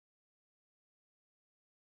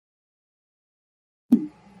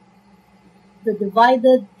The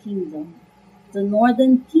divided kingdom, the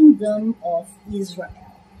northern kingdom of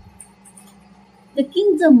Israel. The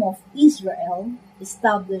kingdom of Israel,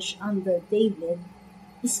 established under David,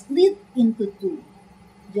 split into two,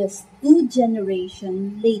 just 2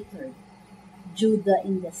 generations later, Judah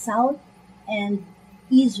in the south and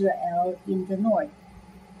Israel in the north.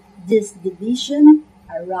 This division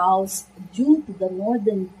arose due to the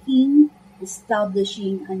northern king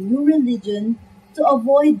establishing a new religion to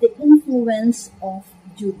avoid the influence of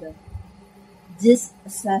Judah. This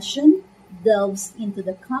session delves into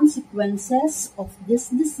the consequences of these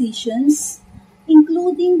decisions,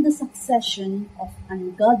 including the succession of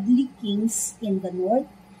ungodly kings in the north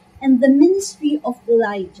and the ministry of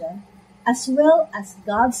Elijah, as well as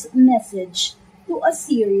God's message to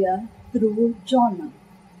Assyria through Jonah.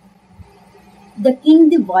 The king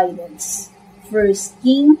divided. 1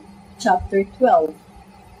 King chapter 12.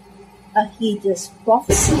 Ahijah's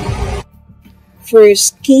prophecy. 1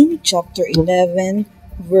 King chapter 11,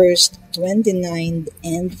 verse 29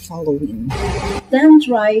 and following. 10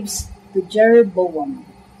 tribes to Jeroboam.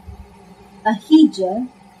 Ahijah,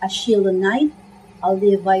 a Shilonite, a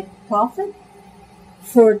Levite prophet,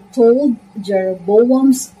 foretold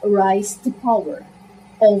Jeroboam's rise to power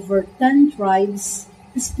over 10 tribes,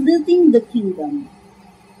 splitting the kingdom.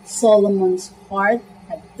 Solomon's heart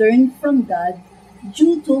had turned from God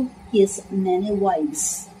due to his many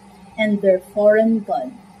wives and their foreign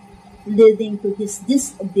god, leading to his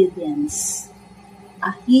disobedience.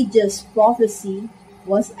 Ahijah's prophecy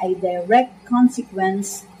was a direct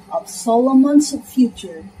consequence of Solomon's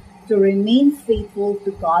future to remain faithful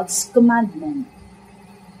to God's commandment.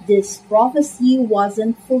 This prophecy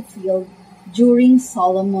wasn't fulfilled during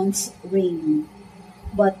Solomon's reign,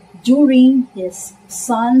 but during his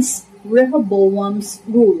son's Rehoboam's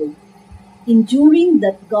rule, ensuring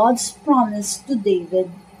that God's promise to David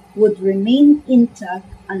would remain intact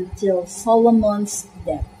until Solomon's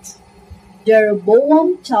death.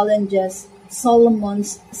 Jeroboam challenges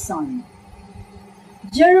Solomon's son.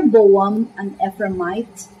 Jeroboam, an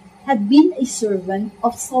Ephraimite, had been a servant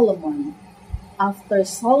of Solomon. After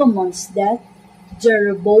Solomon's death,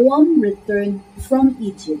 Jeroboam returned from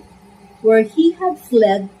Egypt, where he had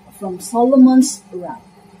fled from Solomon's wrath.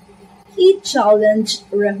 He challenged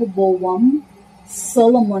Rehoboam,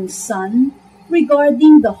 Solomon's son,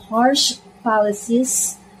 regarding the harsh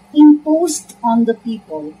policies imposed on the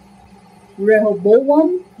people.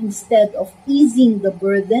 Rehoboam, instead of easing the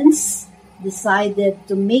burdens, decided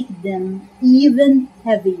to make them even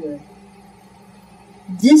heavier.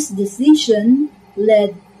 This decision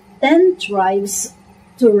led 10 tribes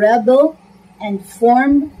to rebel and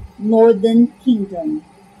form northern kingdom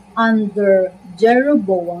under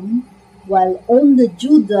Jeroboam, while only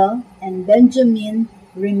Judah and Benjamin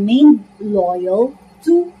remained loyal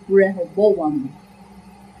to Rehoboam.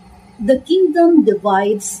 The kingdom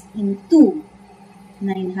divides in two.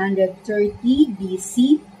 930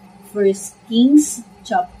 BC, 1 Kings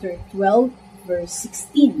chapter 12, verse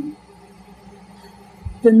 16.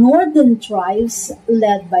 The northern tribes,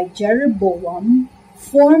 led by Jeroboam,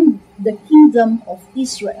 formed the kingdom of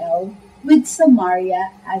Israel with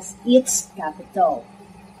Samaria as its capital.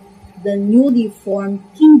 The newly formed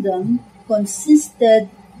kingdom consisted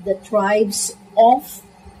the tribes of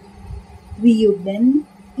Reuben,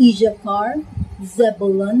 Issachar,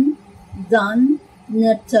 Zebulun, Dan,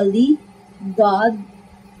 Naphtali, Gad,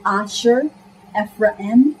 Asher,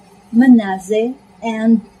 Ephraim, Manasseh,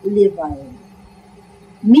 and Levi.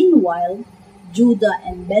 Meanwhile, Judah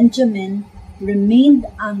and Benjamin remained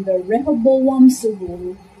under Rehoboam's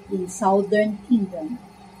rule in southern kingdom,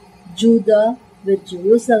 Judah with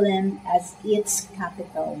Jerusalem as its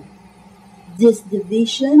capital. This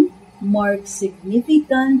division marks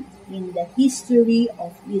significant in the history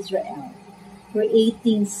of Israel,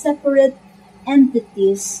 creating separate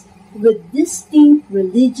entities with distinct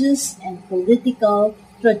religious and political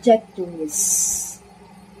trajectories.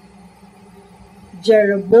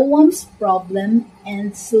 Jeroboam's problem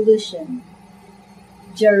and solution.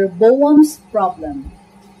 Jeroboam's problem,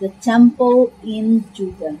 the temple in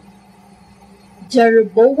Judah.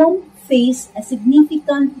 Jeroboam faced a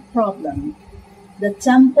significant problem. The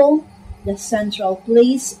temple, the central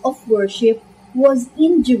place of worship, was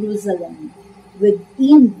in Jerusalem,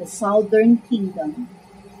 within the southern kingdom.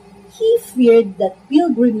 He feared that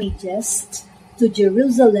pilgrimages to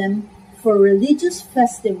Jerusalem for religious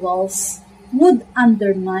festivals would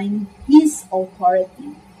undermine his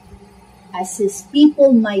authority, as his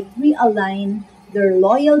people might realign their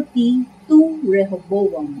loyalty to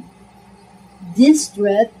Rehoboam. This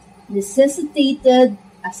threat necessitated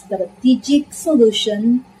a strategic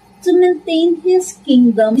solution to maintain his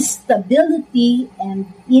kingdom's stability and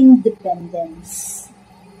independence.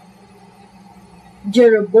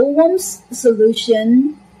 Jeroboam's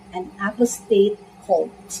solution: an apostate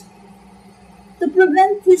cult. To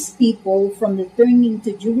prevent his people from returning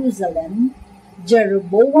to Jerusalem,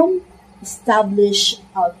 Jeroboam established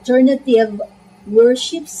alternative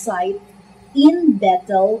worship sites in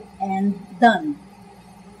Bethel and Dan.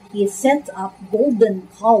 He set up golden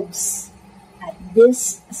calves at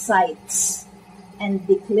these sites and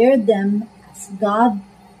declared them as God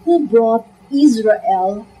who brought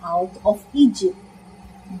Israel out of Egypt,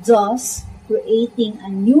 thus creating a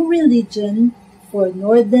new religion for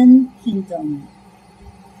Northern Kingdom.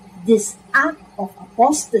 This act of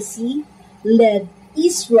apostasy led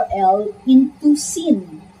Israel into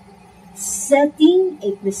sin, setting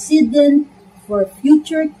a precedent for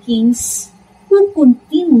future kings who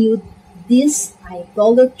continued this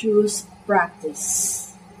idolatrous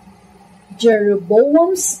practice.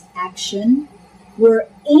 Jeroboam's actions were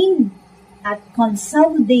aimed at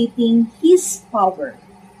consolidating his power,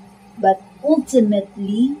 but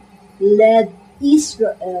ultimately led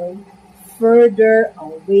Israel further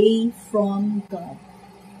away from God.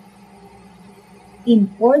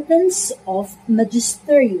 Importance of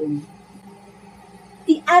magisterium.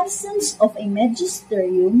 The absence of a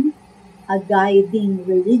magisterium, a guiding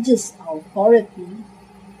religious authority,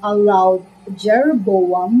 allowed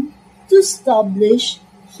Jeroboam to establish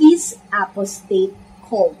his apostate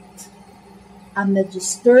cult. A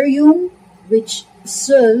magisterium which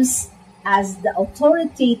serves as the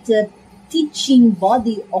authoritative teaching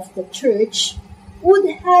body of the church would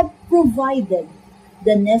have provided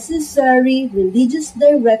the necessary religious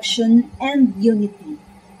direction and unity,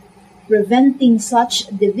 preventing such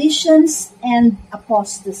divisions and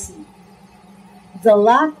apostasy. The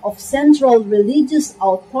lack of central religious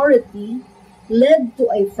authority led to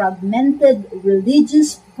a fragmented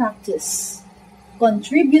religious practice,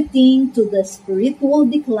 contributing to the spiritual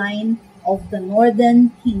decline of the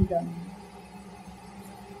Northern Kingdom.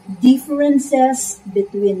 Differences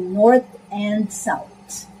between North and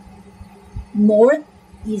South. North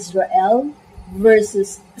Israel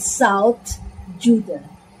versus South Judah.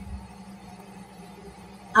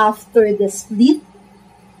 After the split,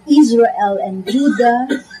 Israel and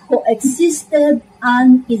Judah coexisted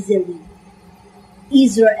uneasily.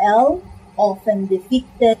 Israel, often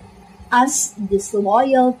depicted as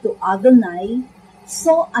disloyal to Adonai,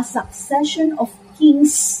 saw a succession of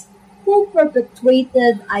kings who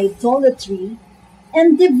perpetuated idolatry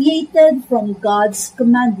and deviated from God's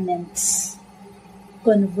commandments.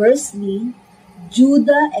 Conversely,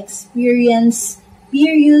 Judah experienced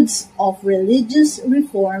periods of religious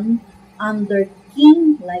reform under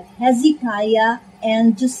kings like Hezekiah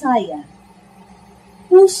and Josiah,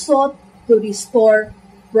 who sought to restore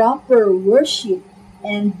proper worship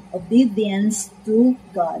and obedience to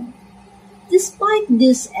God. Despite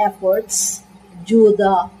these efforts,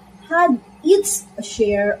 Judah had its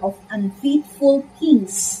share of unfaithful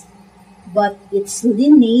kings, but its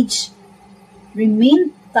lineage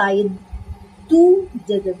remained tied to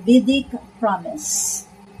the Davidic promise.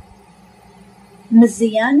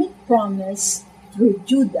 Messianic promise through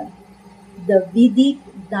Judah, Davidic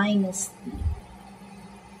dynasty.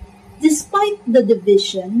 Despite the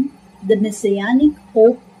division, the Messianic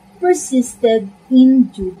hope persisted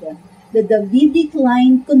in Judah. The Davidic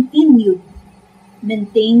line continued,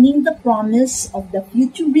 maintaining the promise of the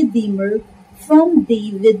future Redeemer from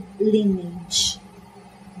David's lineage.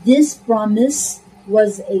 This promise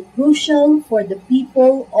was a crucial for the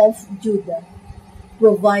people of Judah,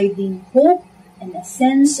 providing hope and a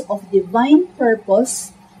sense of divine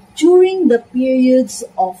purpose during the periods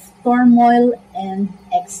of turmoil and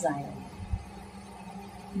exile.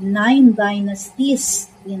 9 dynasties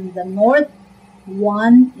in the north,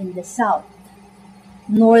 1 in the south.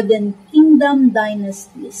 Northern Kingdom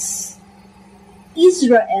dynasties.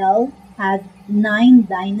 Israel had 9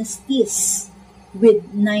 dynasties,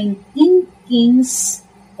 with 19 kings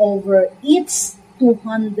over its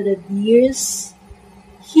 200 years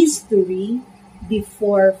history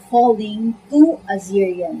before falling to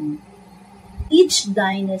Assyrian. Each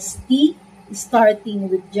dynasty, starting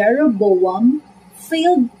with Jeroboam,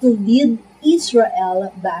 failed to lead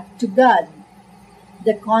Israel back to God.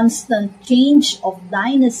 The constant change of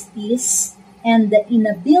dynasties and the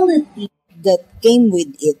inability that came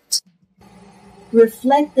with it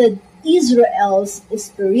reflected Israel's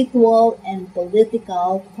spiritual and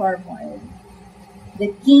political turmoil.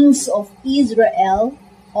 The kings of Israel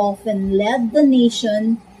often led the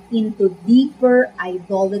nation into deeper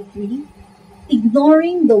idolatry,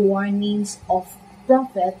 ignoring the warnings of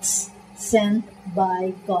prophets sent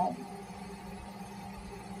by God.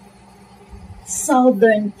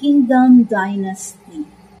 Southern Kingdom Dynasty.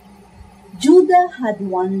 Judah had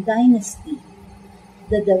one dynasty,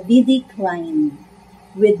 the Davidic line,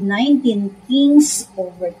 with 19 kings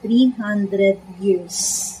over 300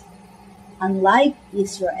 years. Unlike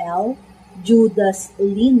Israel, Judah's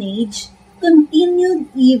lineage continued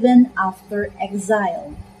even after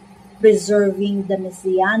exile, preserving the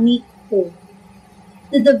messianic hope.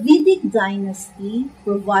 The Davidic dynasty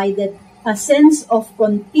provided a sense of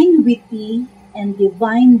continuity and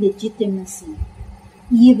divine legitimacy,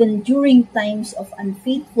 even during times of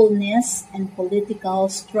unfaithfulness and political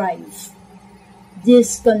strife.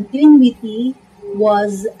 This continuity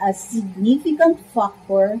was a significant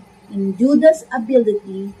factor in Judah's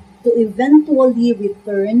ability to eventually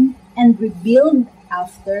return and rebuild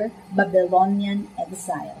after Babylonian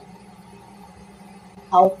exile.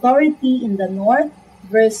 Authority in the north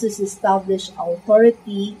versus established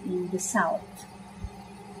authority in the south.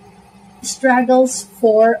 Struggles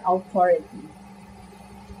for authority.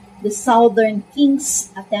 The southern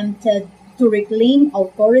kings attempted to reclaim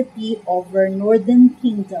authority over northern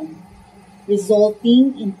kingdom,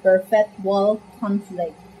 resulting in perpetual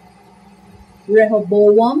conflict.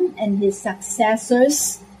 Rehoboam and his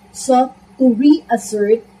successors sought to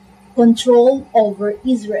reassert control over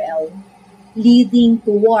Israel, leading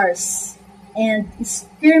to wars and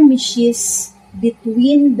skirmishes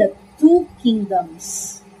between the two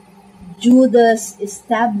kingdoms. Judah's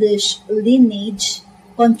established lineage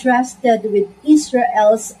contrasted with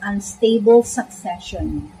Israel's unstable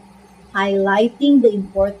succession, highlighting the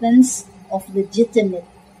importance of legitimate,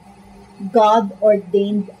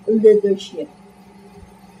 God-ordained leadership.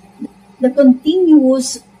 The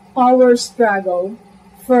continuous power struggle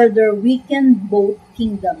further weakened both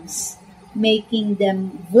kingdoms, making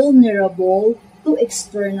them vulnerable to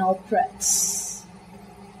external threats.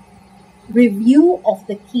 Review of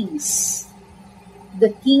the kings.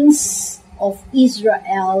 The kings of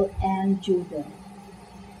Israel and Judah.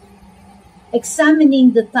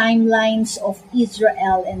 Examining the timelines of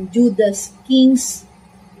Israel and Judah's kings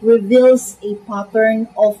reveals a pattern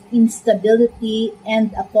of instability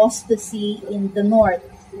and apostasy in the north,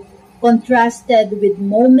 contrasted with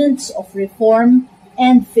moments of reform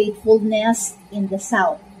and faithfulness in the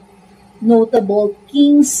south. Notable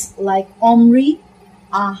kings like Omri,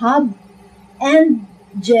 Ahab, and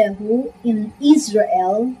Jehu in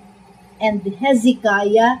Israel, and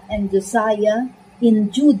Hezekiah and Josiah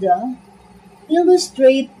in Judah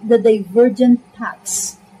illustrate the divergent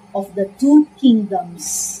paths of the two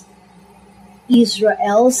kingdoms.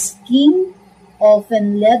 Israel's king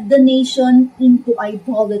often led the nation into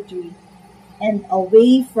idolatry and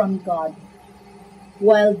away from God,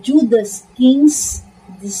 while Judah's kings,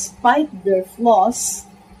 despite their flaws,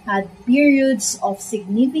 had periods of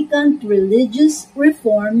significant religious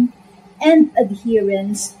reform and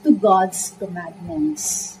adherence to God's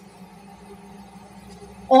commandments.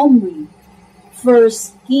 Omri, 1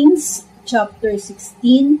 Kings chapter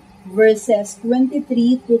 16, verses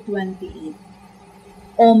 23 to 28.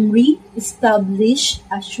 Omri established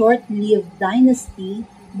a short-lived dynasty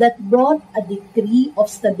that brought a decree of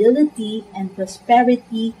stability and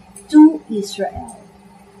prosperity to Israel.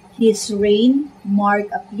 His reign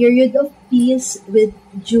marked a period of peace with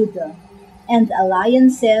Judah and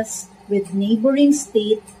alliances with neighboring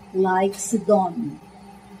states like Sidon.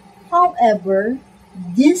 However,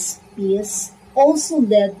 this peace also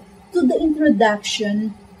led to the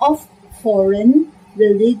introduction of foreign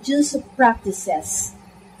religious practices,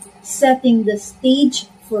 setting the stage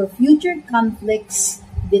for future conflicts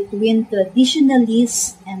between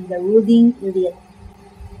traditionalists and the ruling elite.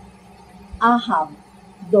 Ahab,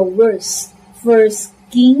 the worst. 1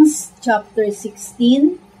 Kings chapter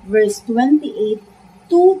 16, verse 28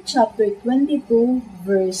 to chapter 22,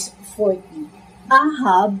 verse 40.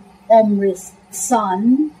 Ahab, Omri's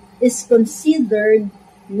son, is considered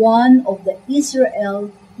one of the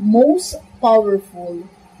Israel's most powerful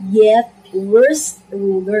yet worst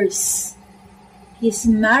rulers. His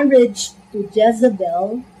marriage to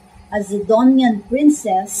Jezebel, a Zidonian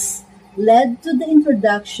princess, led to the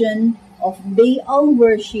introduction of Baal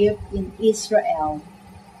worship in Israel.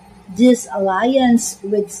 This alliance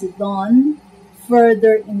with Sidon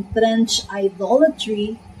further entrenched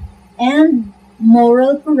idolatry and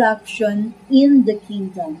moral corruption in the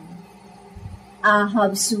kingdom.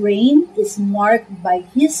 Ahab's reign is marked by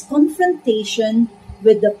his confrontation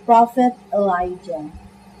with the prophet Elijah,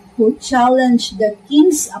 who challenged the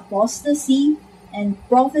king's apostasy and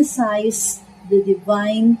prophesied the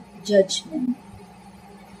divine judgment.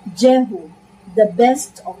 Jehu, the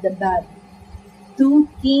best of the bad.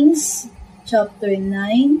 2 Kings chapter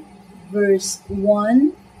 9 verse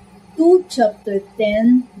 1 to chapter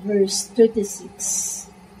 10 verse 36.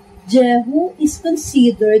 Jehu is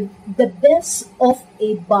considered the best of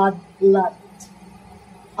a bad lot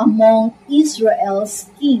among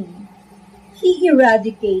Israel's king. He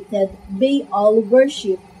eradicated Baal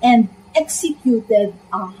worship and executed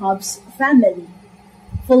Ahab's family,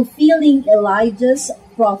 fulfilling Elijah's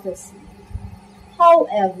prophecy.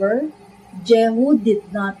 However, Jehu did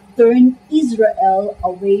not turn Israel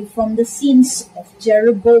away from the sins of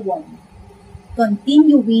Jeroboam,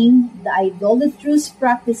 continuing the idolatrous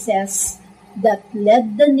practices that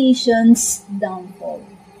led the nation's downfall.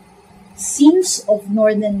 Sins of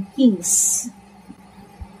northern kings.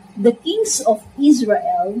 The kings of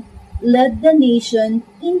Israel led the nation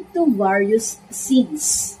into various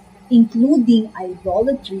sins, including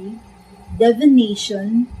idolatry,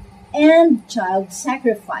 divination, and child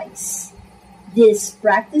sacrifice. These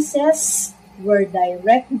practices were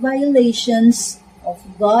direct violations of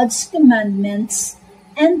God's commandments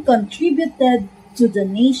and contributed to the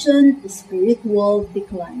nation's spiritual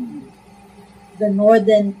decline. The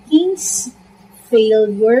northern kings'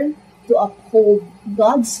 failure to uphold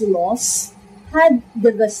God's laws had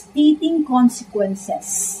devastating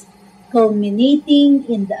consequences, culminating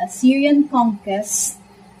in the Assyrian conquest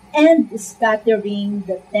and scattering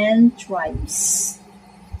the 10 tribes.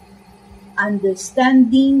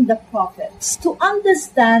 Understanding the prophets. To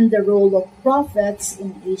understand the role of prophets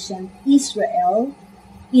in ancient Israel,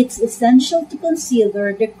 it's essential to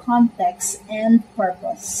consider the context and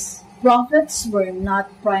purpose. Prophets were not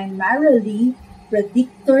primarily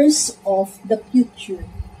predictors of the future,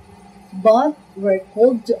 but were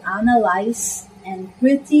called to analyze and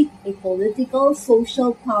critique a political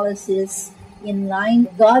social policies in line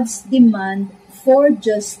with God's demand for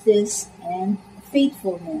justice and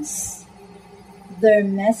faithfulness. Their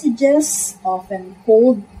messages often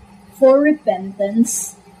called for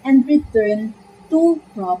repentance and return to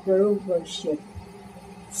proper worship,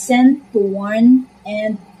 sent to warn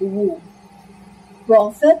and woo.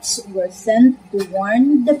 Prophets were sent to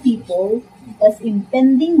warn the people of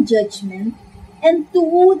impending judgment and to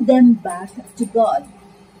woo them back to God.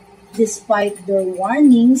 Despite their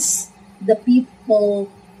warnings, the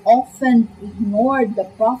people often ignored the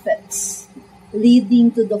prophets, leading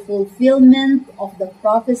to the fulfillment of the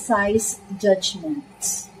prophesied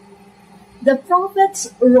judgments. The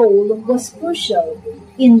prophet's role was crucial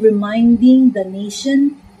in reminding the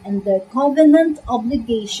nation and their covenant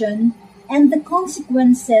obligation and the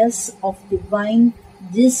consequences of divine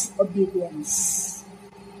disobedience.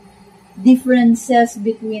 Differences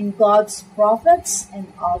between God's prophets and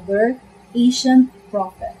other ancient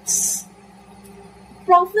prophets.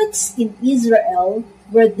 Prophets in Israel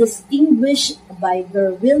were distinguished by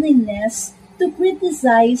their willingness to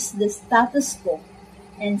criticize the status quo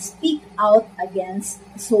and speak out against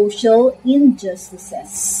social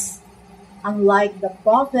injustices. Unlike the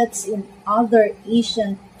prophets in other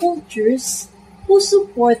Asian cultures who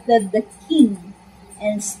supported the king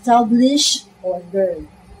and established order,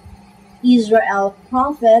 Israel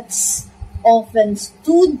prophets often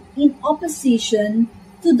stood in opposition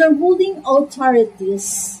to the ruling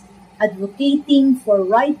authorities, advocating for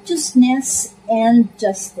righteousness and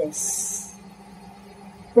justice.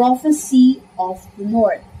 Prophecy of the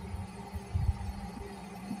North.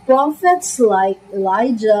 Prophets like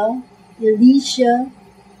Elijah, Elisha,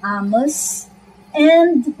 Amos,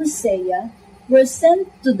 and Hosea were sent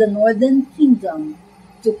to the northern kingdom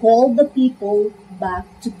to call the people back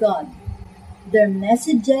to God. Their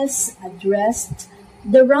messages addressed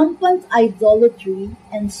the rampant idolatry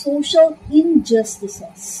and social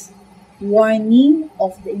injustices, warning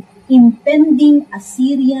of the impending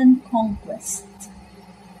Assyrian conquest.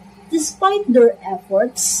 Despite their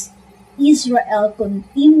efforts, Israel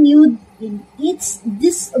continued in its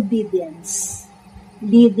disobedience,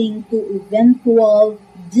 leading to eventual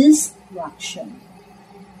destruction.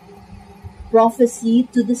 Prophecy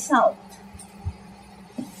to the South.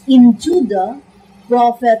 In Judah,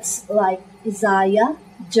 prophets like Isaiah,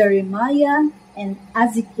 Jeremiah, and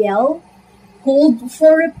Ezekiel called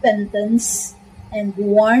for repentance and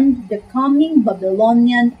warned the coming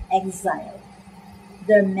Babylonian exile.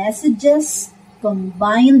 Their messages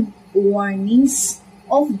combined warnings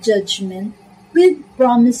of judgment with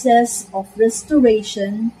promises of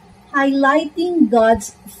restoration, highlighting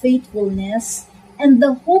God's faithfulness and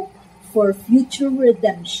the hope for future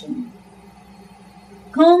redemption.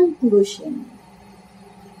 Conclusion.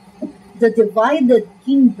 The divided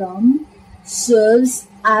kingdom serves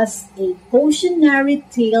as a cautionary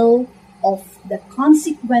tale of the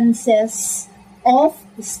consequences of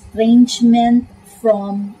estrangement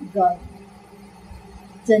from God.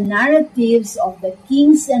 The narratives of the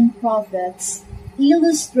kings and prophets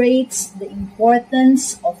illustrates the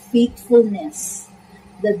importance of faithfulness,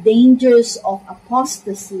 the dangers of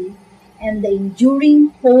apostasy, and the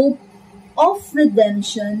enduring hope of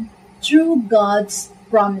redemption through God's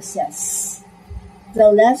promises.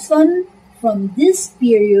 The lesson from this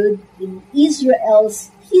period in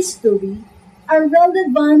Israel's history are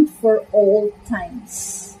relevant for all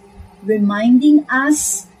times, reminding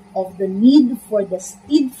us of the need for the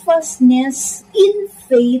steadfastness in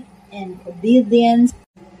faith and obedience,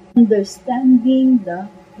 understanding the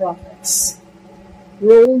prophets'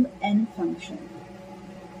 role and function.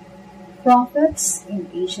 Prophets in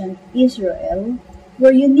ancient Israel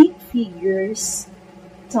were unique figures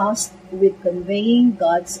tasked with conveying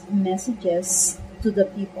God's messages to the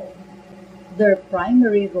people. Their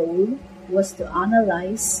primary role was to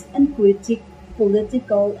analyze and critique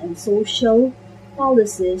political and social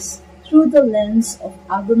policies through the lens of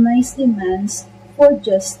Adonai's demands for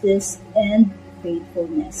justice and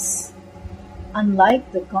faithfulness.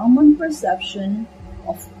 Unlike the common perception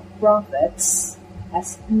of prophets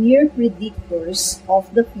as mere predictors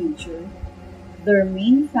of the future, their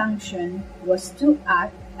main function was to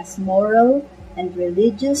act as moral and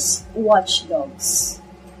religious watchdogs,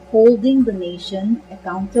 holding the nation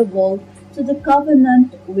accountable to the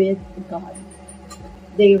covenant with God.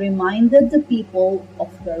 They reminded the people of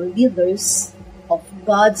their leaders of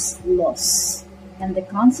God's laws and the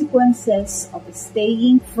consequences of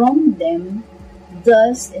staying from them,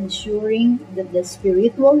 thus ensuring that the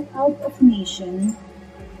spiritual health of nation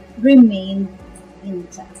remained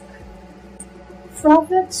intact.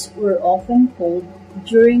 Prophets were often called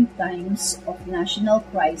during times of national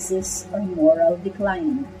crisis or moral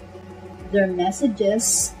decline. Their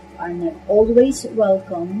messages are not always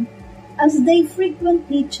welcome, as they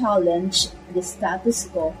frequently challenged the status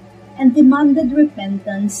quo and demanded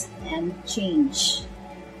repentance and change.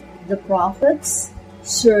 The prophets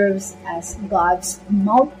serves as God's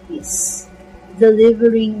mouthpiece,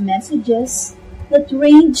 delivering messages that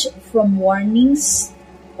range from warnings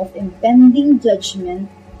of impending judgment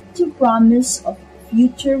to promise of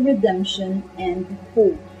future redemption and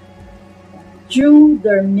hope. Through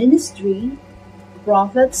their ministry,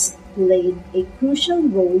 prophets played a crucial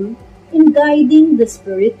role in guiding the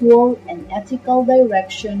spiritual and ethical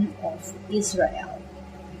direction of Israel.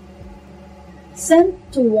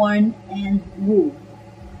 Sent to warn and woo.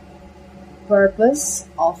 Purpose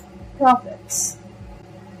of prophets.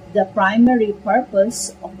 The primary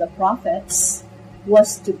purpose of the prophets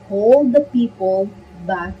was to call the people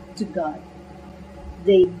back to God.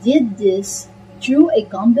 They did this through a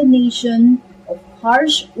combination of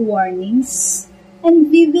harsh warnings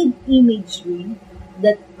and vivid imagery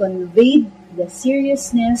that conveyed the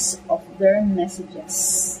seriousness of their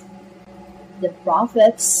messages. The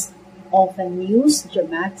prophets often used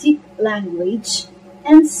dramatic language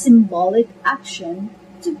and symbolic action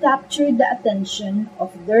to capture the attention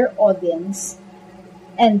of their audience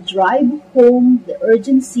and drive home the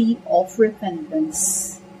urgency of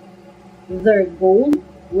repentance. Their goal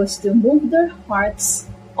was to move the hearts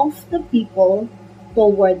of the people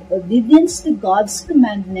toward obedience to God's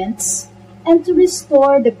commandments and to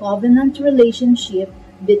restore the covenant relationship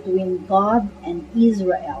between God and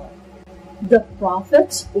Israel. The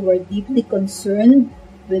prophets were deeply concerned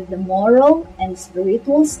with the moral and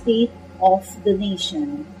spiritual state of the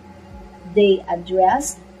nation. They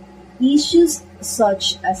addressed issues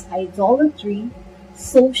such as idolatry,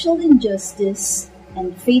 social injustice,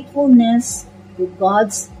 and faithfulness to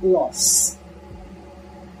God's laws.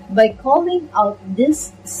 By calling out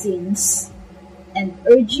these sins and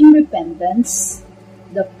urging repentance,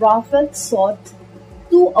 the prophet sought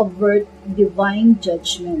to avert divine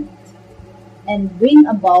judgment and bring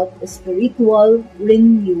about a spiritual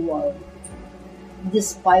renewal.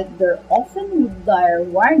 Despite their often dire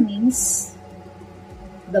warnings,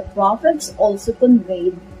 the prophets also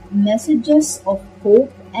conveyed messages of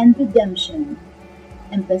hope and redemption,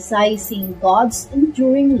 emphasizing God's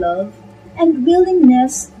enduring love and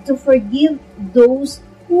willingness to forgive those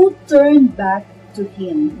who turn back to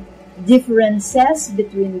Him. Differences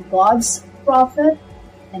between God's prophet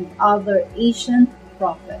and other ancient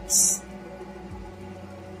prophets.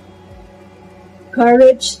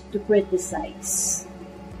 Courage to criticize.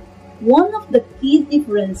 One of the key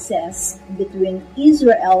differences between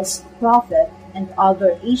Israel's prophet and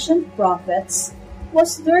other ancient prophets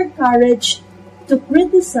was their courage to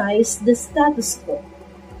criticize the status quo.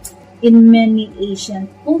 In many ancient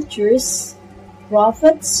cultures,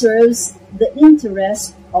 prophet serves the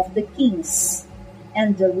interests of the kings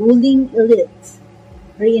and the ruling elite,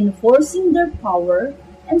 reinforcing their power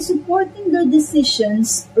and supporting their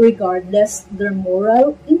decisions regardless their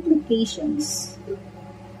moral implications.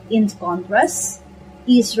 In contrast,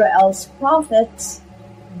 Israel's prophets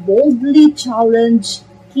boldly challenge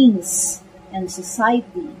kings and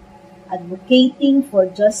society, advocating for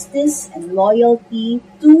justice and loyalty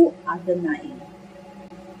to Adonai.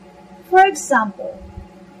 For example,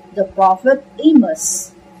 the prophet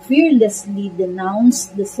Amos fearlessly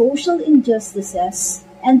denounced the social injustices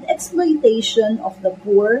and exploitation of the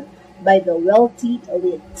poor by the wealthy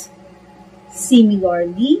elite.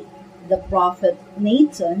 Similarly, the prophet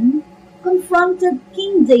Nathan confronted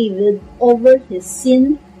King David over his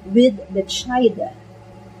sin with Bathsheba,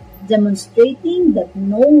 demonstrating that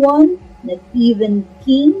no one, not even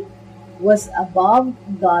king, was above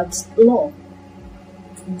God's law.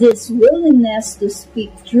 This willingness to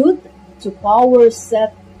speak truth to power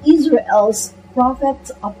set Israel's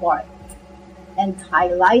prophets apart and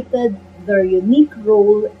highlighted their unique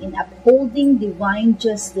role in upholding divine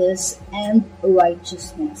justice and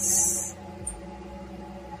righteousness.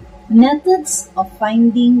 Methods of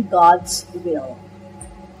finding God's will.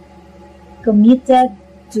 Committed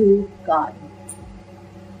to God.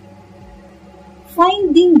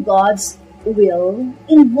 Finding God's will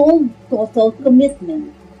involved total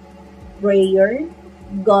commitment, prayer,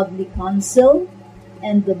 godly counsel,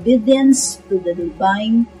 and obedience to the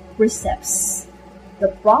divine precepts. The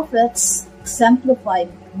prophets exemplified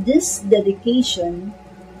this dedication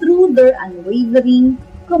through their unwavering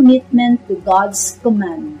commitment to God's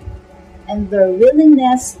command and their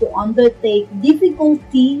willingness to undertake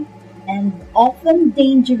difficulty and often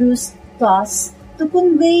dangerous tasks to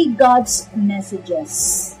convey God's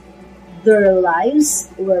messages. Their lives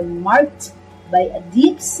were marked by a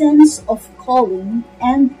deep sense of calling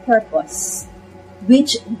and purpose,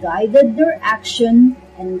 which guided their action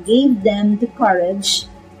and gave them the courage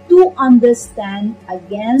to understand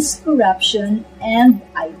against corruption and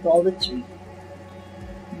idolatry.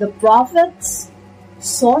 The prophets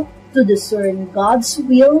sought to discern God's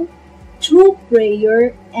will through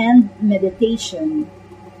prayer and meditation,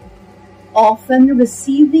 often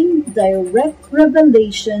receiving direct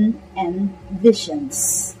revelation and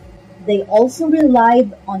visions. They also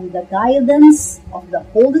relied on the guidance of the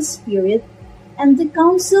Holy Spirit and the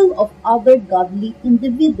counsel of other godly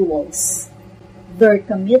individuals. Their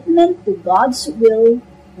commitment to God's will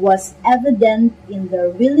was evident in their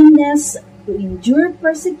willingness to endure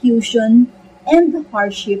persecution and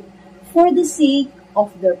hardship for the sake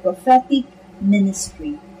of their prophetic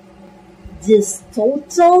ministry. This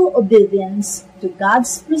total obedience to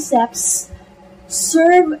God's precepts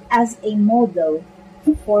served as a model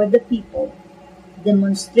for the people,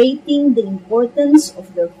 demonstrating the importance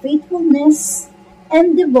of their faithfulness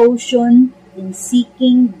and devotion in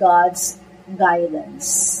seeking God's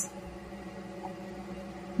guidance.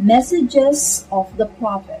 Messages of the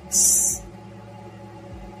prophets.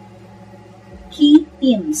 Key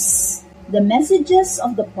themes. The messages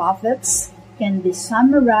of the prophets can be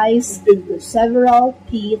summarized into several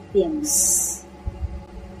key themes.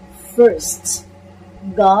 First,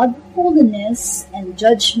 God, holiness, and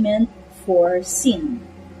judgment for sin.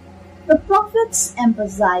 The prophets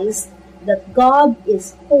emphasized that God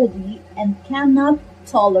is holy and cannot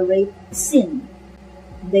tolerate sin.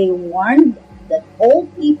 They warned that all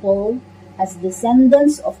people, as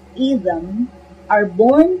descendants of Adam, are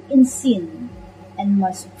born in sin and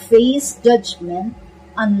must face judgment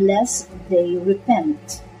unless they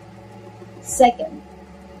repent. Second,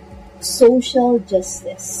 social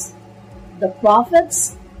justice. The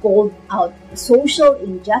prophets called out social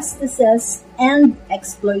injustices and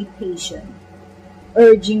exploitation,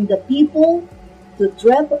 urging the people to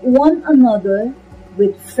treat one another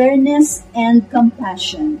with fairness and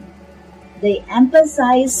compassion. They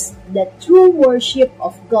emphasize that true worship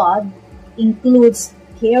of God includes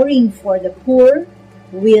caring for the poor,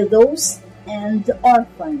 widows, and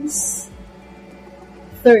orphans.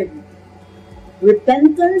 Third,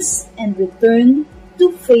 repentance and return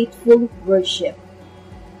to faithful worship.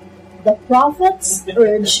 The prophets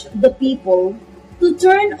urged the people to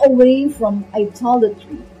turn away from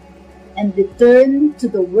idolatry and return to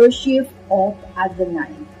the worship of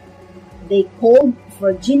Adonai. They called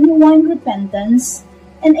for genuine repentance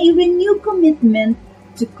and a renewed commitment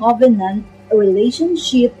to covenant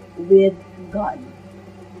relationship with God.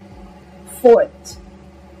 Fourth,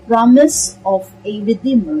 promise of a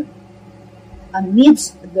Redeemer.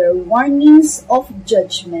 Amidst their warnings of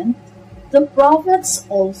judgment, the prophets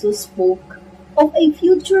also spoke of a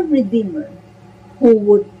future Redeemer who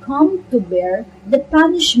would come to bear the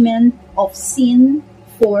punishment of sin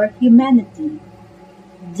for humanity.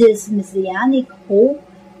 This messianic hope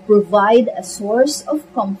provide a source of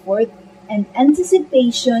comfort and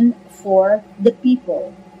anticipation for the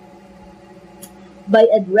people. By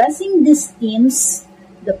addressing these themes,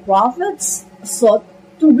 the prophets sought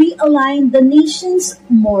to realign the nation's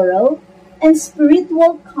moral and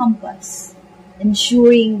spiritual compass,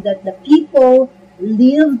 ensuring that the people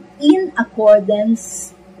lived in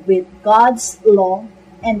accordance with God's law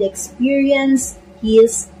and experienced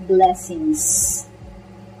His blessings.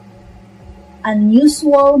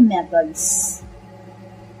 Unusual methods.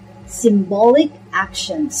 Symbolic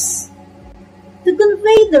actions. To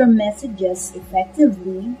convey their messages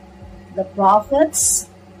effectively, the prophets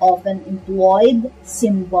often employed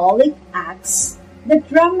symbolic acts that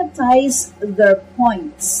dramatize their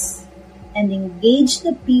points and engage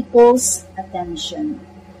the people's attention.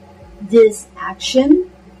 These actions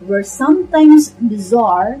were sometimes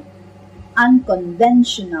bizarre,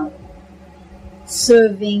 unconventional,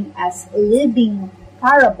 serving as living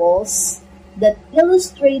parables that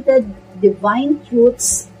illustrated divine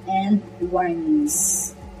truths and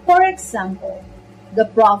warnings. For example, the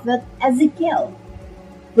prophet Hezekiah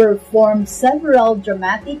performed several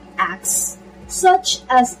dramatic acts, such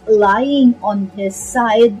as lying on his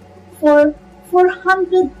side for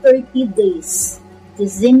 430 days to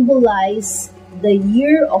symbolize the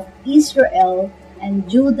year of Israel and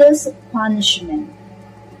Judah's punishment.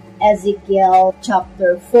 Ezekiel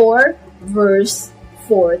chapter 4, verse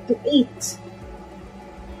 4 to 8.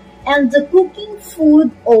 And the cooking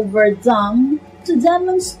food over dung to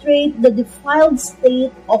demonstrate the defiled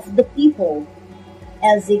state of the people.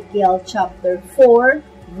 Ezekiel chapter 4,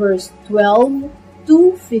 verse 12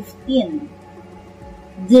 to 15.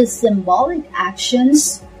 These symbolic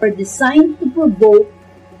actions were designed to provoke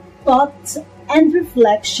thought and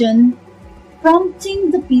reflection, prompting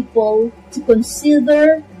the people to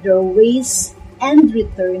consider their ways and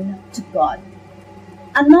return to God.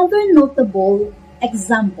 Another notable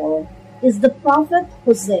example is the prophet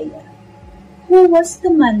Hosea, who was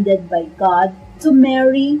commanded by God to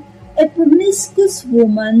marry a promiscuous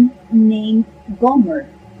woman named Gomer.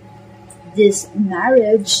 This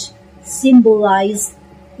marriage symbolized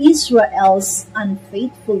Israel's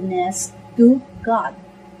unfaithfulness to God,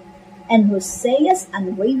 and Hosea's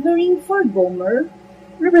unwavering for Gomer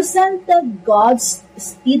represented God's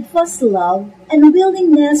steadfast love and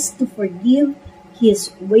willingness to forgive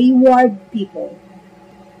His wayward people.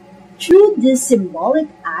 Through these symbolic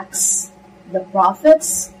acts, the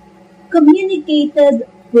prophets communicated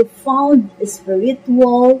profound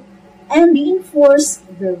spiritual and reinforced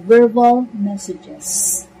their verbal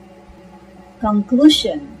messages.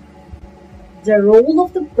 Conclusion. The role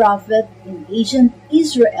of the prophet in ancient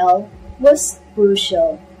Israel was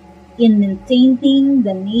crucial in maintaining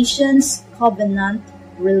the nation's covenant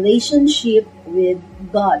relationship with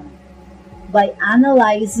God. By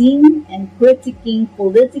analyzing and critiquing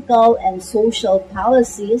political and social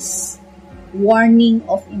policies, warning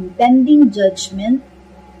of impending judgment,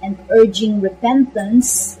 and urging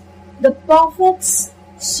repentance, the prophets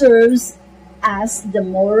serves as the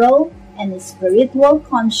moral and spiritual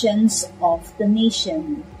conscience of the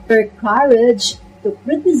nation. Their courage to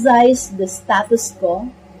criticize the status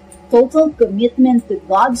quo, total commitment to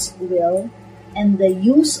God's will, and the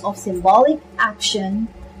use of symbolic action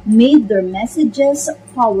made their messages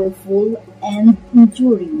powerful and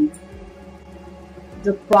enduring.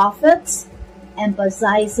 The prophets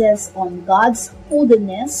emphasizes on God's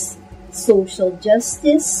holiness, social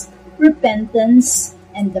justice, repentance,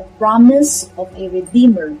 and the promise of a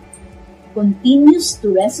Redeemer, continues to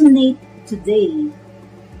resonate today,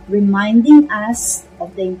 reminding us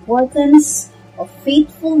of the importance of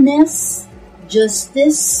faithfulness,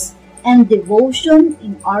 justice, and devotion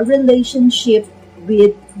in our relationship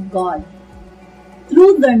with God.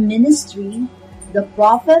 Through their ministry, the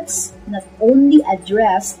prophets not only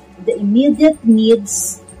addressed the immediate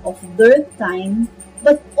needs of their time,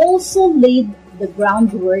 but also laid the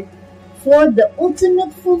groundwork for the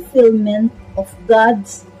ultimate fulfillment of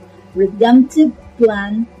God's redemptive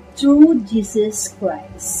plan through Jesus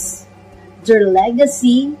Christ. Their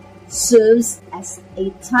legacy serves as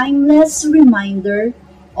a timeless reminder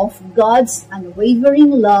of God's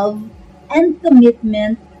unwavering love and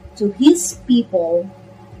commitment to His people,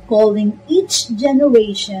 calling each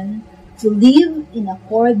generation to live in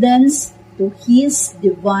accordance to His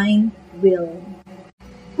divine will.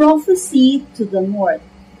 Prophecy to the North.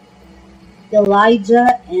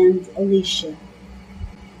 Elijah and Elisha.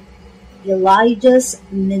 Elijah's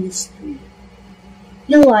ministry.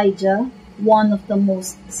 Elijah, one of the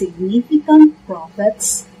most significant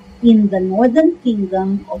prophets in the northern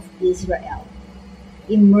kingdom of Israel,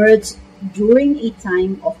 emerged during a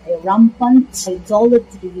time of a rampant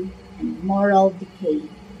idolatry and moral decay.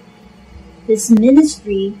 His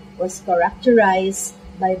ministry was characterized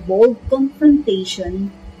by bold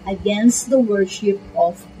confrontation against the worship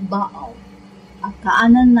of Baal, a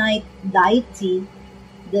Canaanite deity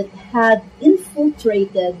that had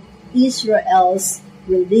infiltrated Israel's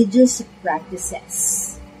religious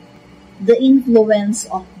practices. The influence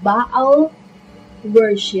of Baal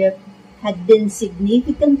worship had been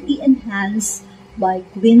significantly enhanced by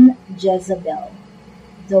Queen Jezebel,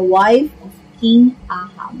 the wife of King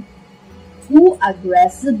Ahab, who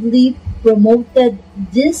aggressively promoted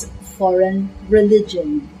this foreign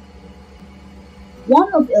religion.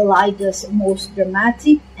 One of Elijah's most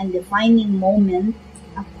dramatic and defining moments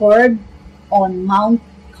occurred on Mount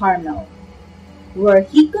Carmel, where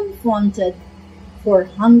he confronted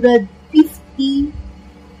 450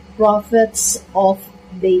 prophets of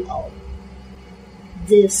Baal.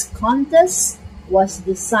 This contest was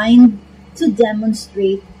designed to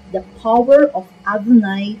demonstrate the power of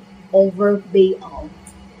Adonai over Baal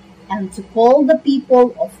and to call the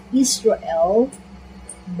people of Israel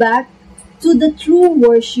back to the true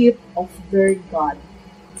worship of their God.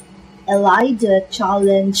 Elijah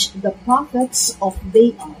challenged the prophets of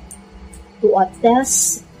Baal to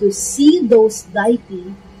attest to see those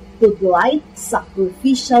deities could light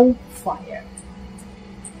sacrificial fire.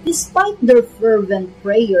 Despite their fervent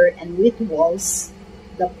prayer and rituals,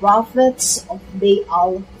 the prophets of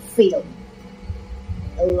Baal failed.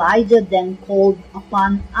 Elijah then called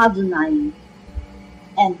upon Adonai,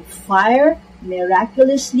 and fire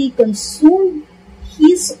miraculously consumed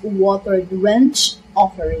his water-drenched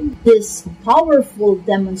offering. This powerful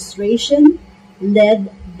demonstration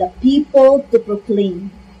led the people to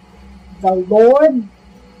proclaim, "The Lord,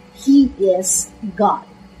 He is God."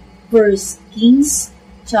 1 Kings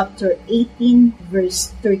chapter 18,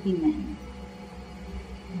 verse 39.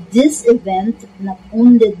 This event not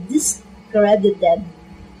only discredited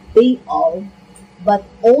Baal, but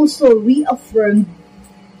also reaffirmed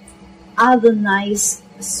Adonai's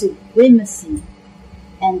supremacy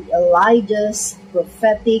and Elijah's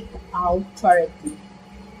prophetic authority.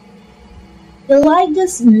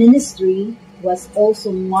 Elijah's ministry was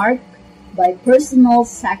also marked by personal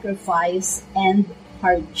sacrifice and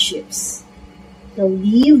hardships. He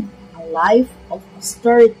lived a life of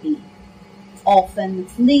austerity, often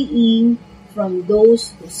fleeing from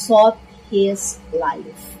those who sought his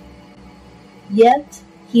life. Yet,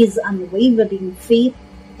 his unwavering faith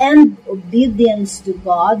and obedience to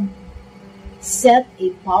God set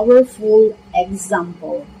a powerful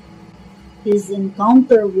example. His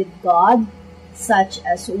encounter with God, such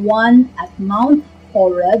as one at Mount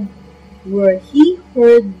Horeb, where he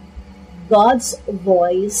heard God's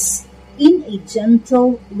voice in a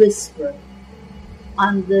gentle whisper,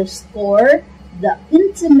 underscore the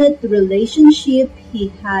intimate relationship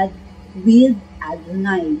he had with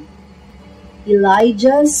Adonai.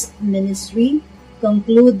 Elijah's ministry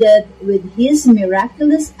concluded with his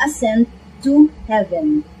miraculous ascent to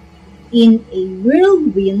heaven in a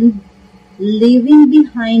whirlwind, leaving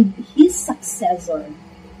behind his successor,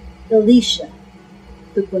 Elisha,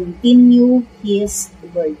 to continue his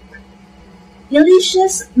work.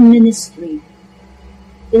 Elisha's ministry.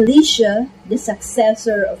 Elisha, the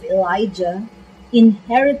successor of Elijah,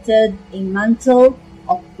 inherited a mantle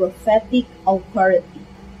of prophetic authority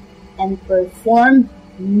and performed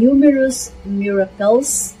numerous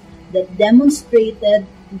miracles that demonstrated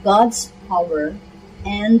God's power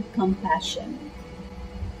and compassion.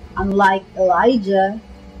 Unlike Elijah,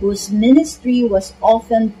 whose ministry was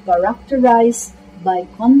often characterized by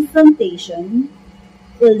confrontation,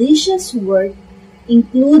 Elisha's work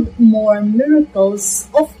include more miracles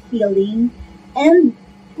of healing and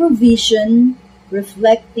provision,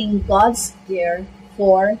 reflecting God's care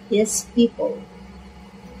for his people.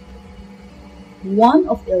 One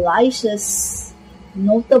of Elisha's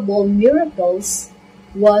notable miracles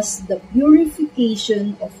was the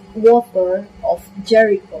purification of water of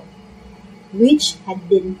Jericho, which had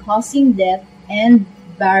been causing death and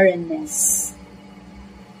barrenness.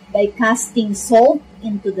 By casting salt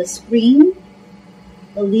into the spring,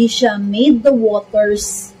 Elisha made the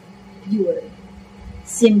waters pure,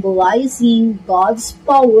 symbolizing God's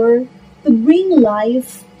power to bring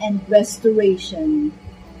life and restoration.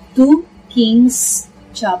 2 Kings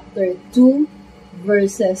chapter 2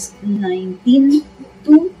 verses 19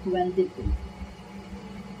 to 22.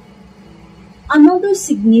 Another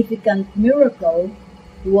significant miracle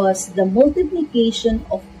was the multiplication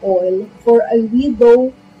of oil for a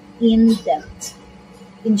widow in debt,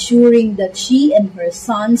 ensuring that she and her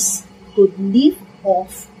sons could live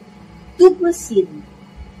off to proceed.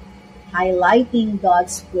 highlighting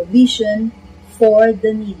God's provision for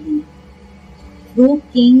the needy. 2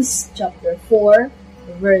 Kings chapter 4,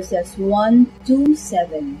 verses 1 to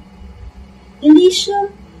 7. Elisha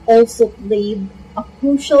also played a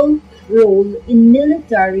crucial role in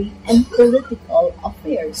military and political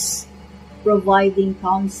affairs, providing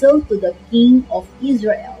counsel to the king of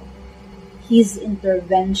Israel. His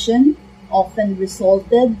intervention often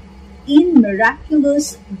resulted in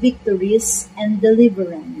miraculous victories and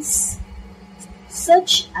deliverance,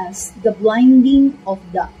 such as the blinding of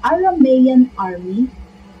the Aramean army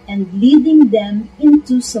and leading them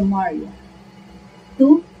into Samaria.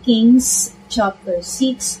 2 Kings chapter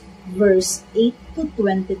 6, verse 8 to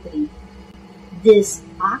 23. These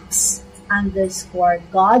acts underscore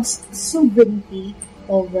God's sovereignty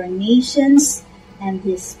over nations and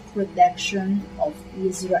His protection of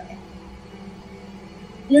Israel.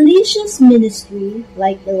 Elisha's ministry,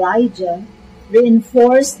 like Elijah,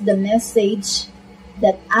 reinforced the message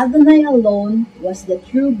that Adonai alone was the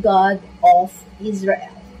true God of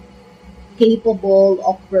Israel, capable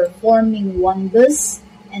of performing wonders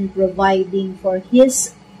and providing for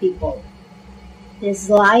His people. His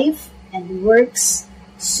life and works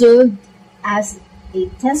served as a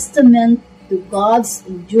testament to God's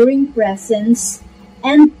enduring presence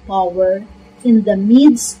and power in the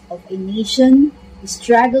midst of a nation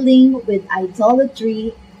struggling with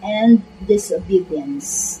idolatry and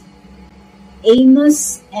disobedience.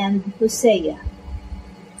 Amos and Hosea.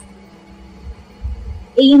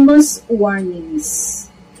 Amos'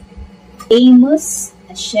 warnings. Amos,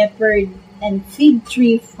 a shepherd and fig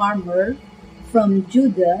tree farmer from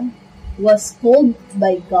Judah, was called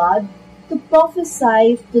by God to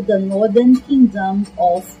prophesy to the northern kingdom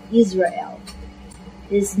of Israel.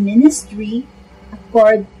 His ministry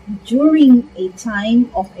occurred during a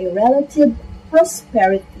time of a relative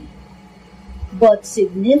prosperity, but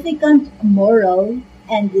significant moral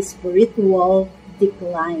and spiritual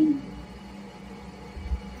decline.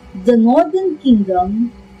 The northern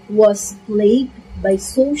kingdom was plagued by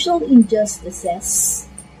social injustices,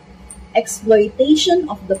 exploitation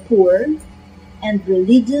of the poor, and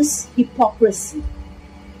religious hypocrisy.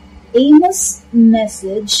 Amos'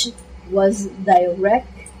 message was direct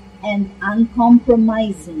and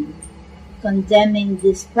uncompromising, condemning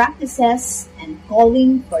these practices and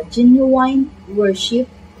calling for genuine worship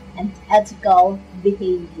and ethical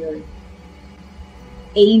behavior.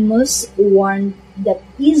 Amos warned that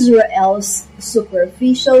Israel's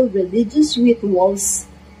superficial religious rituals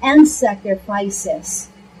and sacrifices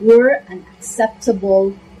were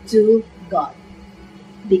unacceptable to God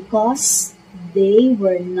because they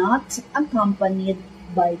were not accompanied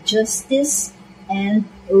by justice and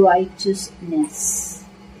righteousness.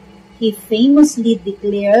 He famously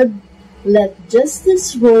declared, "Let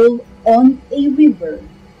justice roll on a river,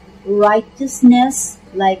 righteousness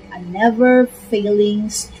like a never-failing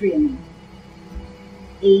stream."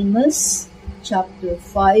 Amos chapter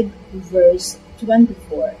 5, verse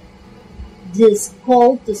 24. This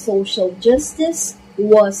call to social justice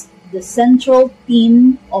was the central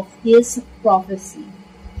theme of his prophecy,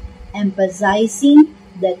 emphasizing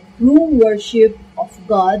that true worship of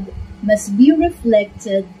God must be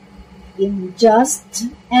reflected in just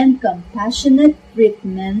and compassionate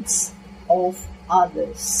treatments of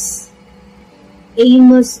others.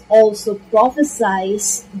 Amos also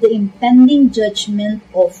prophesies the impending judgment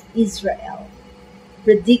of Israel,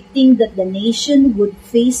 predicting that the nation would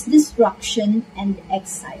face destruction and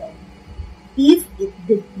exile if it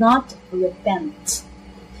did not repent.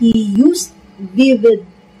 He used vivid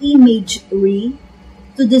imagery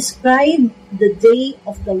to describe the day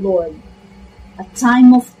of the Lord, a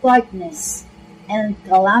time of darkness and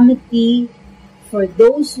calamity for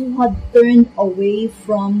those who had turned away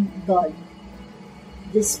from God.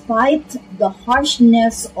 Despite the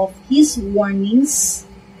harshness of his warnings,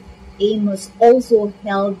 Amos also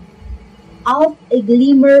held out a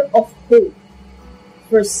glimmer of hope,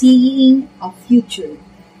 foreseeing a future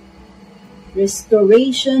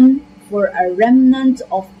restoration for a remnant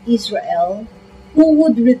of Israel who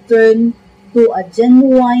would return to a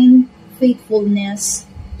genuine faithfulness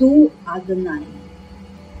to Adonai.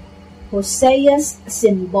 Hosea's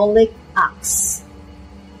symbolic acts.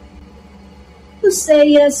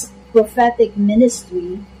 Hosea's prophetic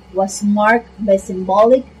ministry was marked by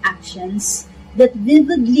symbolic actions that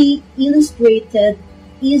vividly illustrated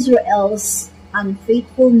Israel's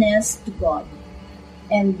unfaithfulness to God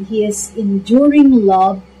and his enduring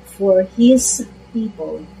love for his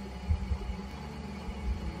people.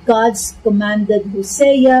 God commanded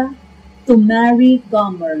Hosea to marry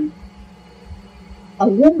Gomer, a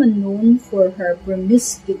woman known for her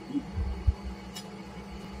promiscuity.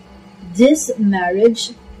 This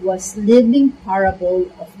marriage was living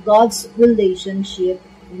parable of God's relationship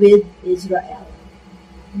with Israel,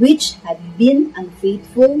 which had been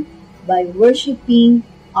unfaithful by worshiping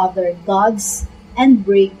other gods and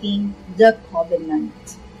breaking the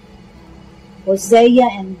covenant. Hosea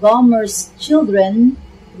and Gomer's children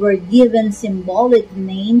were given symbolic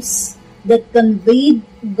names that conveyed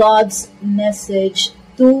God's message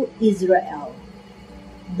to Israel.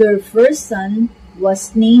 Their first son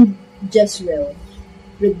was named Jezreel,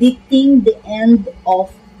 predicting the end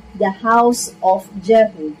of the house of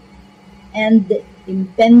Jehu and the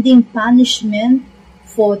impending punishment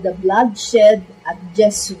for the bloodshed at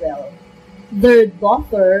Jezreel. Their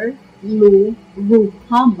daughter,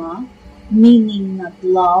 Ruhamah, meaning not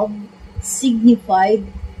love, signified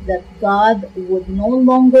that God would no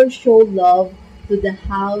longer show love to the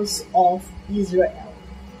house of Israel.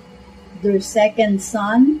 Their second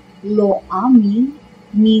son, Lo-Ami,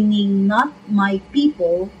 meaning not my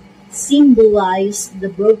people, symbolized the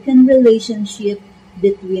broken relationship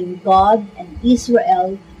between God and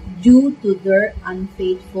Israel due to their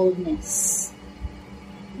unfaithfulness.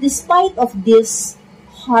 Despite of these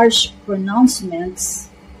harsh pronouncements,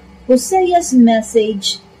 Hosea's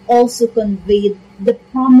message also conveyed the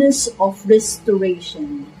promise of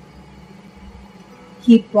restoration.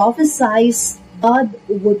 He prophesied God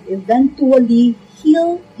would eventually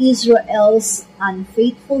heal Israel's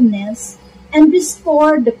unfaithfulness and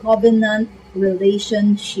restore the covenant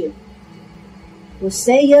relationship.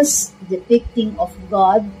 Hosea's depicting of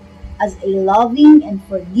God as a loving and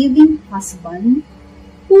forgiving husband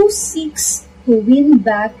who seeks to win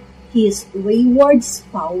back his wayward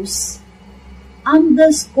spouse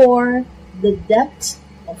underscore the depth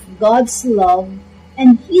of God's love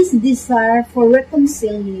and his desire for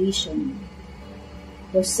reconciliation.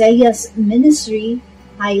 Hosea's ministry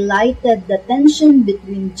highlighted the tension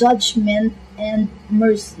between judgment and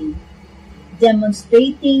mercy,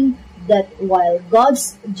 demonstrating that while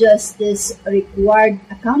God's justice required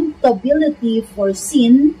accountability for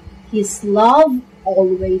sin, his love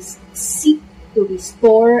always seeks to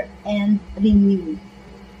restore and renew.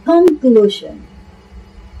 Conclusion.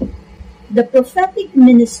 The prophetic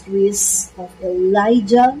ministries of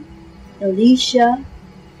Elijah, Elisha,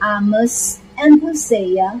 Amos, and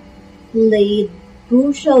Hosea played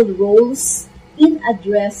crucial roles in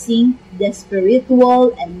addressing the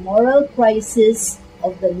spiritual and moral crisis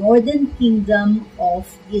of the northern kingdom of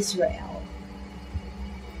Israel.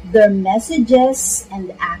 Their messages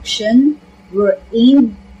and action were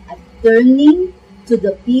aimed at turning to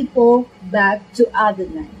the people back to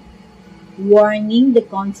Adonai, warning the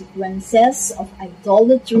consequences of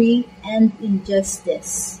idolatry and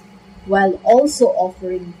injustice, while also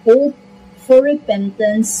offering hope for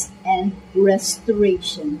repentance and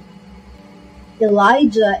restoration.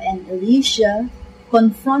 Elijah and Elisha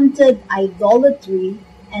confronted idolatry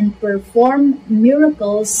and performed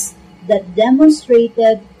miracles that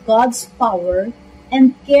demonstrated God's power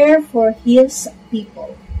and care for his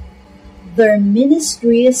people. Their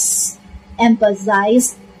ministries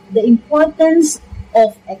emphasized the importance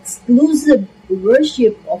of exclusive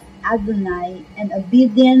worship of Adonai and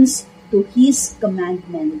obedience to his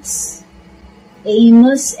commandments.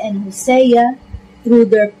 Amos and Hosea, through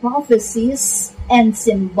their prophecies and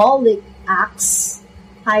symbolic acts,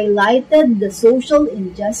 highlighted the social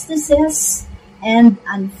injustices and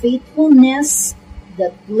unfaithfulness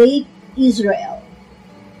that plagued Israel,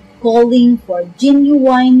 calling for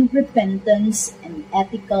genuine repentance and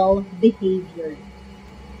ethical behavior.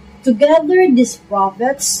 Together, these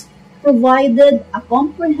prophets provided a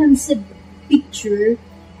comprehensive picture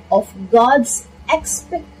of God's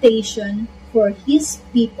expectation for his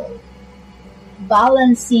people,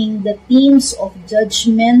 balancing the themes of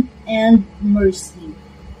judgment and mercy,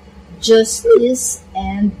 justice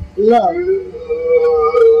and love.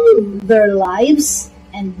 Their lives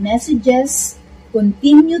and messages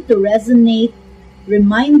continue to resonate,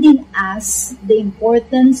 reminding us the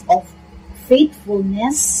importance of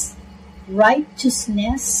faithfulness,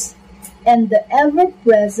 righteousness, and the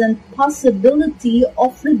ever-present possibility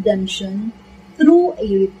of redemption through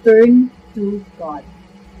a return to God.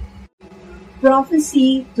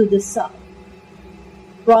 Prophecy to the South.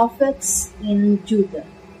 Prophets in Judah.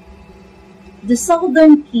 The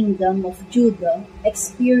southern kingdom of Judah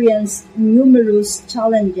experienced numerous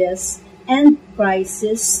challenges and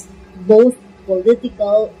crises, both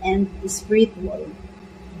political and spiritual.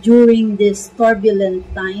 During these turbulent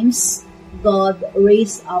times, God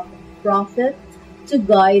raised up prophets to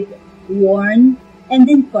guide, warn, and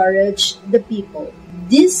encourage the people.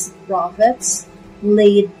 These prophets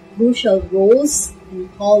played crucial roles in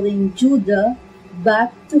calling Judah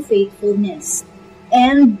back to faithfulness,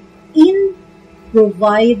 and in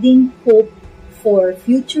providing hope for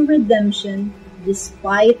future redemption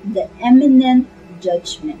despite the imminent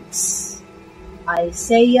judgments.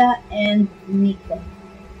 Isaiah and Micah.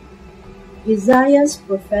 Isaiah's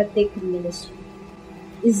prophetic ministry.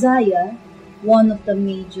 Isaiah, one of the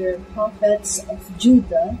major prophets of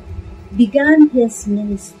Judah, began his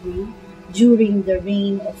ministry during the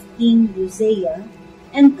reign of King Uzziah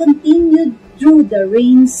and continued through the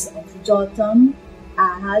reigns of Jotham,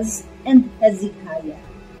 Ahaz, and Hezekiah.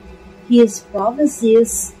 His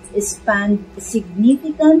prophecies spanned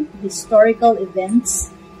significant historical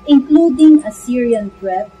events, including Assyrian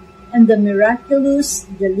threat and the miraculous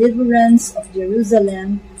deliverance of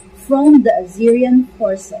Jerusalem from the Assyrian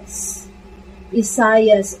forces.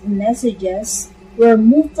 Isaiah's messages were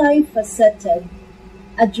multifaceted,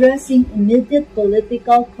 addressing immediate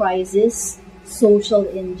political crisis, social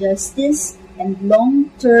injustice, and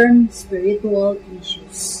long-term spiritual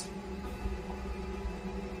issues.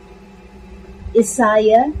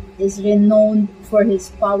 Isaiah is renowned for his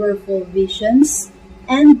powerful visions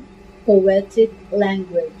and poetic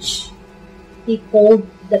language. He called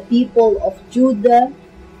the people of Judah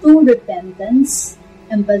to repentance,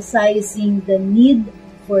 emphasizing the need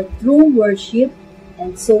for true worship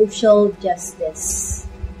and social justice.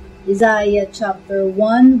 Isaiah chapter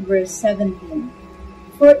 1 verse 17.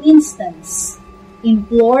 For instance,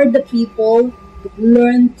 implore the people to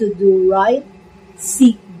learn to do right,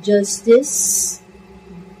 seek justice,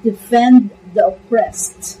 defend the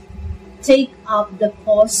oppressed, take up the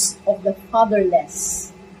cause of the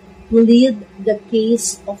fatherless, plead the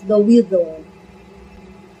case of the widow.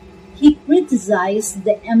 He criticized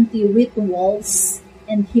the empty rituals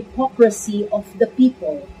and hypocrisy of the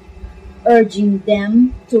people, urging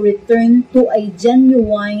them to return to a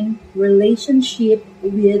genuine relationship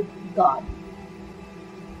with God.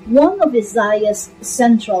 One of Isaiah's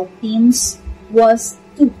central themes was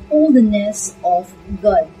the holiness of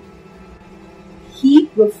God. He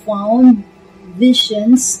profound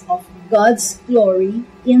visions of God's glory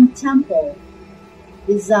in temple.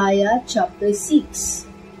 Isaiah chapter 6,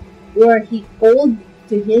 where he called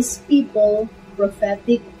to his people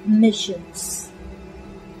prophetic missions.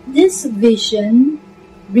 This vision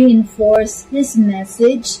reinforced his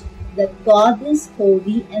message that God is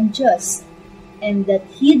holy and just, and that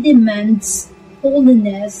he demands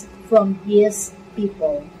holiness from his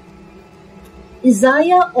people.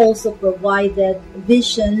 Isaiah also provided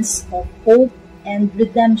visions of hope and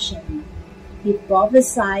redemption. He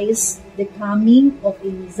prophesied the coming of a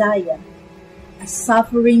Messiah, a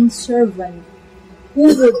suffering servant who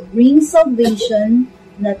would bring salvation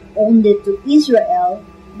not only to Israel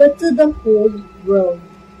but to the whole world.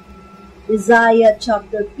 Isaiah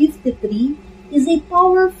chapter 53 is a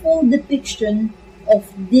powerful depiction of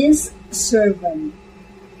this servant,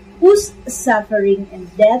 whose suffering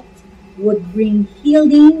and death would bring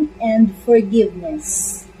healing and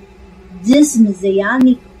forgiveness. This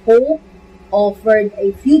messianic hope offered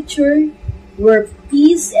a future where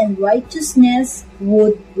peace and righteousness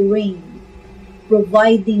would reign,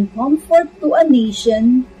 providing comfort to a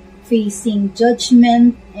nation facing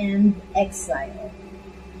judgment and exile.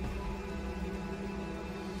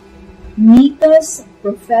 Micah's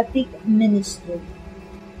prophetic ministry.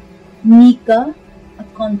 Micah, a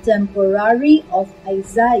contemporary of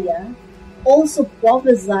Isaiah, also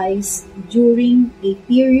prophesied during a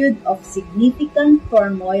period of significant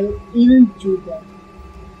turmoil in Judah.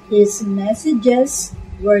 His messages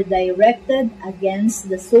were directed against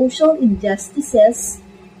the social injustices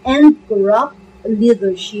and corrupt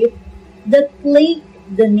leadership that plagued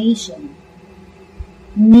the nation.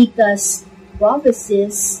 Micah's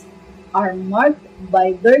prophecies are marked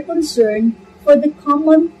by their concern for the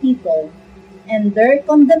common people and their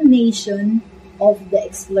condemnation of the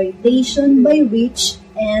exploitation by rich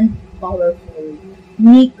and powerful.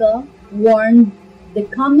 Micah warned the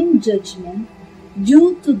coming judgment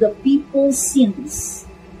due to the people's sins,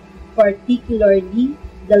 particularly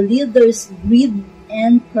the leaders' greed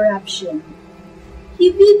and corruption. He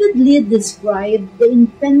vividly described the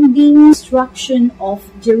impending destruction of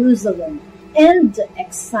Jerusalem and the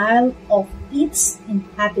exile of its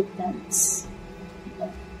inhabitants.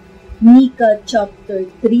 Micah chapter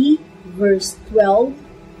 3 verse 12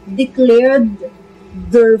 declared,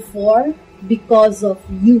 "Therefore, because of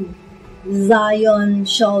you, Zion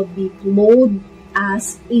shall be clothed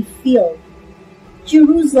as a field.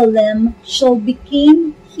 Jerusalem shall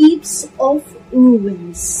become heaps of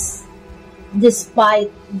ruins."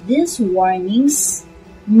 Despite these warnings,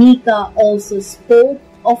 Micah also spoke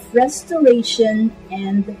of restoration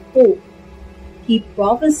and hope. He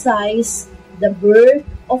prophesied the birth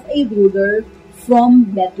of a ruler from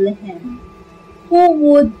Bethlehem, who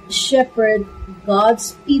would shepherd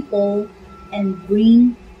God's people and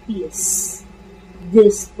bring peace.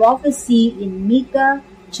 This prophecy in Micah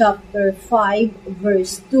chapter 5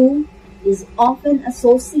 verse 2 is often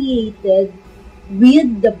associated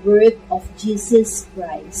with the birth of Jesus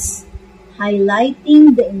Christ,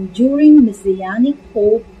 highlighting the enduring messianic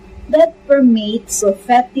hope that permeates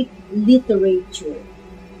prophetic literature.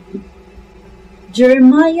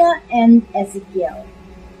 Jeremiah and Ezekiel.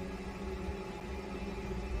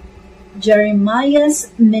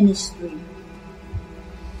 Jeremiah's ministry.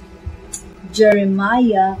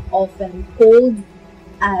 Jeremiah, often called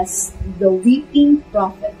as the weeping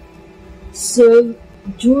prophet, served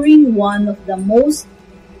during one of the most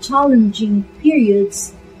challenging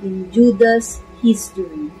periods in Judah's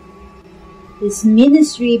history. His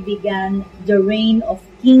ministry began the reign of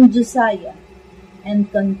King Josiah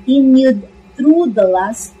and continued through the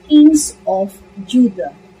last kings of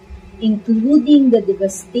Judah, including the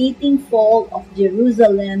devastating fall of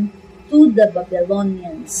Jerusalem to the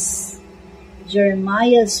Babylonians.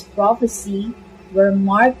 Jeremiah's prophecy were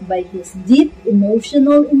marked by his deep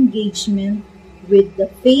emotional engagement with the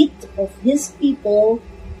fate of his people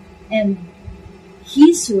and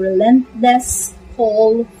his relentless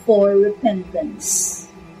call for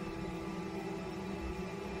repentance.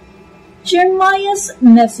 Jeremiah's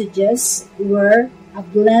messages were a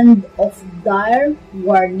blend of dire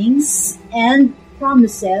warnings and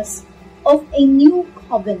promises of a new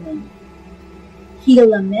covenant. He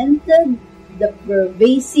lamented the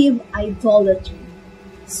pervasive idolatry,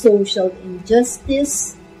 social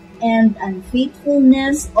injustice, and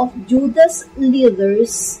unfaithfulness of Judah's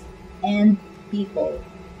leaders and people.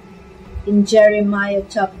 In Jeremiah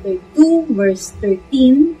chapter 2 verse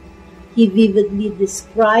 13, he vividly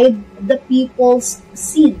described the people's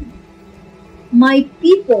sin. My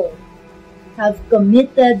people have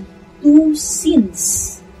committed two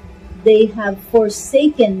sins. They have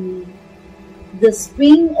forsaken me, the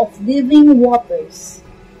spring of living waters,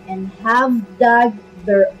 and have dug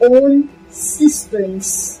their own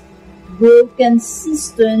cisterns, broken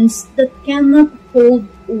cisterns that cannot hold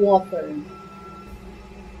water.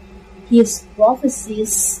 His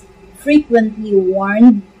prophecies frequently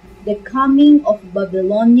warned the coming of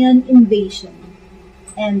Babylonian invasion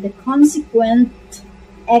and the consequent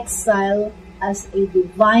exile as a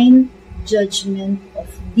divine judgment of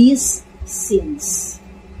these sins.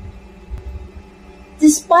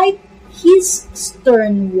 Despite his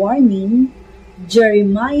stern warning,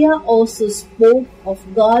 Jeremiah also spoke of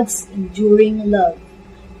God's enduring love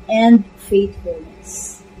and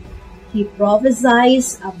faithfulness. He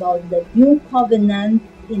prophesies about the new covenant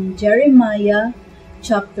in Jeremiah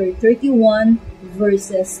chapter 31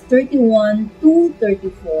 verses 31 to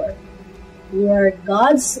 34, where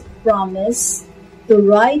God's promise to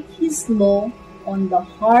write his law on the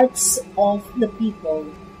hearts of the people,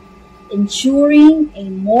 ensuring a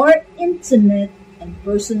more intimate and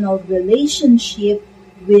personal relationship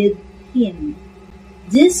with him.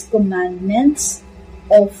 These commandments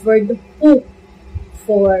offered hope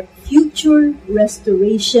for future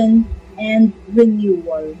restoration and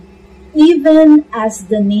renewal, even as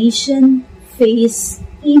the nation faced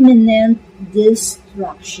imminent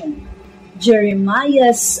destruction.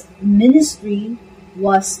 Jeremiah's ministry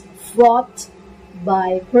was fraught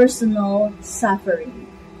by personal suffering.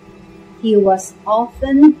 He was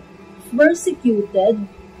often persecuted,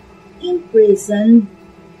 imprisoned,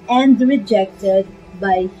 and rejected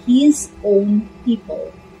by his own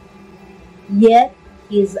people. Yet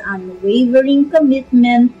his unwavering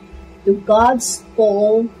commitment to God's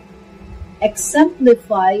call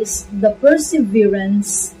exemplifies the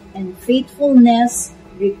perseverance and faithfulness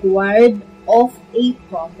required of a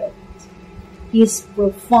prophet. His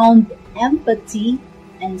profound empathy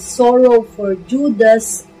and sorrow for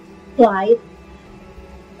Judah's plight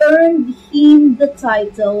earned him the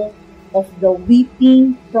title of the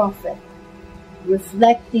weeping prophet,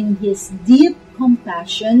 reflecting his deep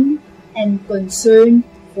compassion and concern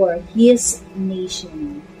for his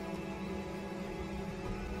nation.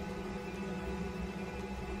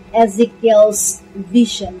 Ezekiel's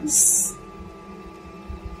visions.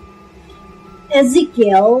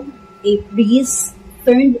 Ezekiel, a priest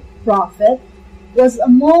turned prophet, was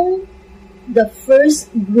among the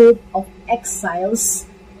first group of exiles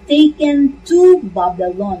taken to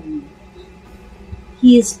Babylon.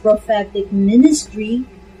 His prophetic ministry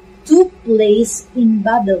took place in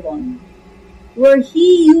Babylon, where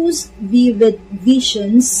he used vivid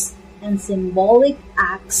visions and symbolic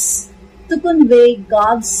acts to convey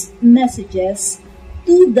God's messages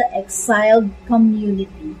to the exiled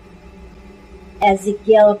community.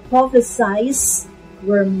 Ezekiel prophecies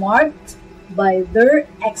were marked by their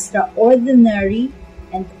extraordinary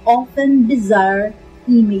and often bizarre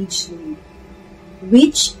imagery,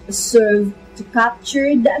 which served to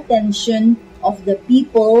capture the attention of the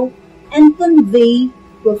people and convey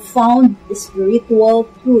profound spiritual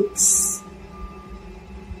truths.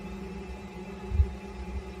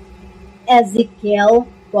 Ezekiel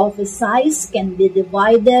prophecies can be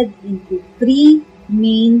divided into three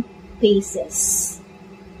main phases: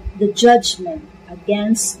 the judgment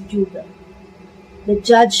against Judah, the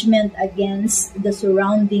judgment against the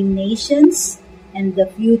surrounding nations, and the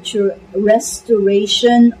future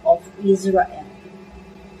restoration of Israel.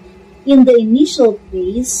 In the initial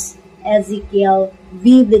phase, Ezekiel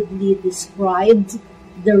vividly described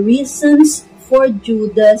the reasons for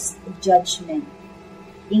Judah's judgment,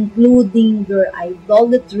 including their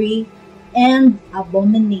idolatry and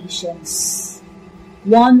abominations.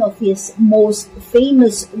 One of his most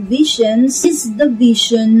famous visions is the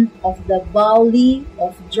vision of the Valley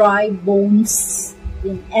of Dry Bones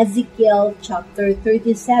in Ezekiel chapter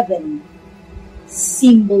 37,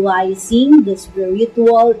 symbolizing the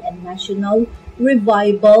spiritual and national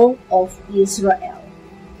revival of Israel.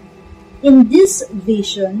 In this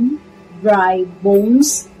vision, dry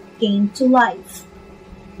bones came to life,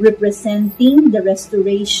 representing the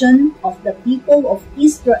restoration of the people of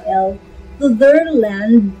Israel to their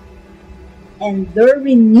land and their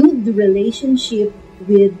renewed relationship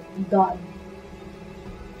with God.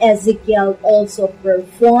 Ezekiel also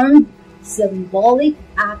performed symbolic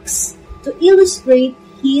acts to illustrate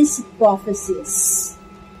his prophecies.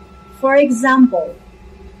 For example,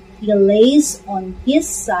 he lays on his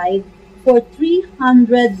side for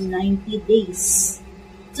 390 days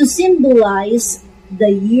to symbolize the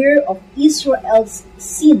year of Israel's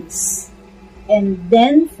sins, and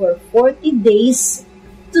then for 40 days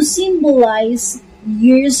to symbolize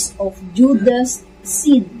years of Judah's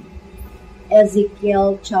sin.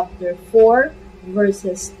 Ezekiel chapter 4,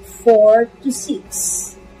 verses 4 to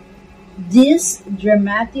 6. These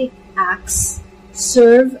dramatic acts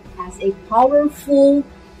serve as a powerful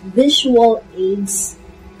visual aids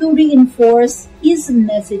to reinforce his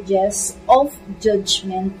messages of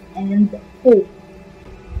judgment and hope.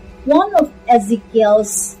 One of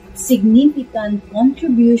Ezekiel's significant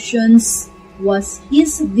contributions was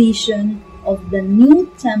his vision of the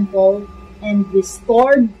new temple and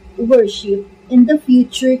restored worship in the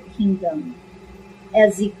future kingdom.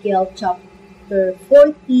 Ezekiel chapter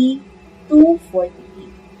 40 to 48.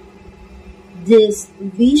 This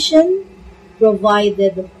vision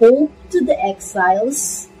provided hope to the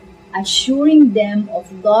exiles, assuring them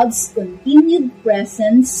of God's continued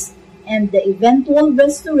presence and the eventual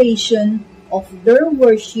restoration of their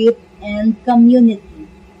worship and community.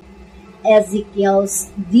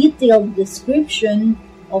 Ezekiel's detailed description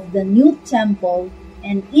of the new temple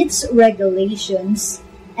and its regulations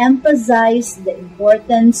emphasize the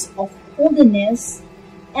importance of holiness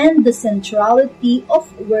and the centrality of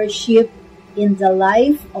worship in the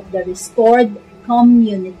life of the restored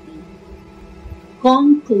community.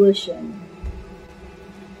 Conclusion.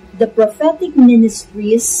 The prophetic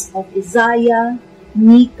ministries of Isaiah,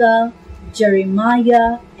 Micah,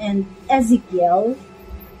 Jeremiah, and Ezekiel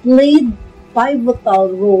played pivotal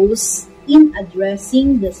roles in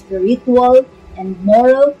addressing the spiritual and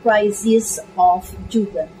moral crisis of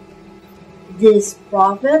Judah. These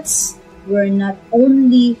prophets were not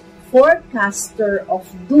only forecasters of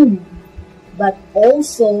doom, but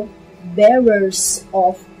also bearers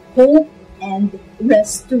of hope and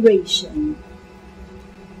restoration.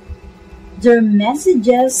 Their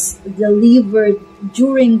messages, delivered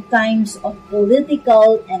during times of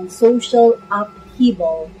political and social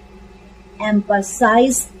upheaval,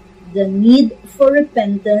 emphasized the need for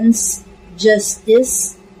repentance,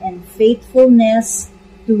 justice, and faithfulness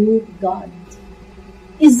to God.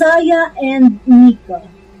 Isaiah and Micah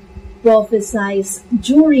prophesied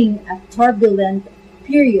during a turbulent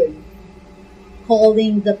period,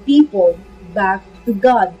 calling the people back to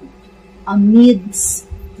God amidst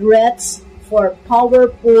threats for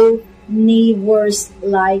powerful neighbors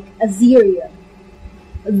like Assyria.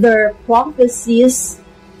 Their prophecies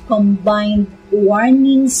combined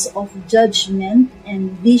warnings of judgment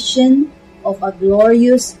and vision of a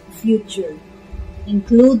glorious future,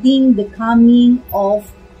 including the coming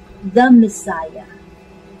of the Messiah,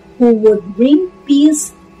 who would bring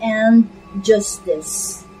peace and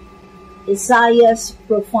justice. Isaiah's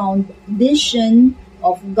profound vision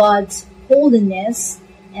of God's holiness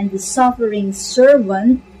and the suffering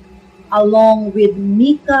servant, along with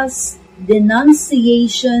Micah's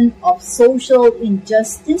denunciation of social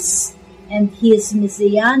injustice and his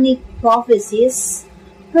messianic prophecies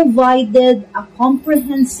provided a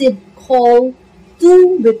comprehensive call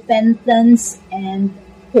to repentance and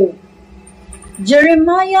hope.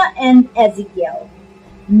 Jeremiah and Ezekiel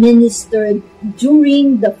ministered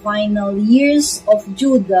during the final years of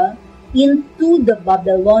Judah into the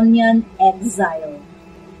Babylonian exile.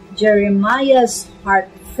 Jeremiah's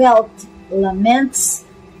heartfelt laments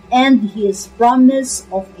and his promise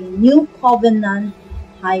of a new covenant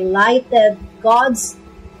highlighted God's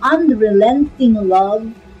unrelenting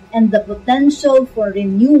love and the potential for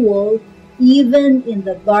renewal even in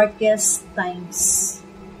the darkest times.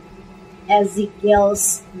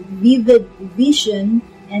 Ezekiel's vivid vision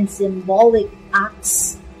and symbolic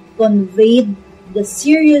acts conveyed the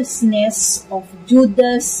seriousness of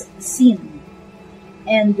Judah's sin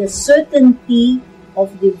and the certainty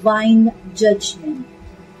of divine judgment,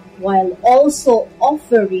 while also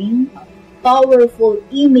offering powerful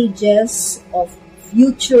images of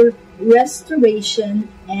future restoration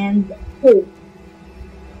and hope.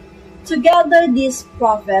 Together, these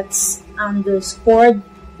prophets underscored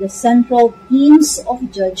the central themes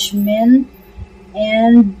of judgment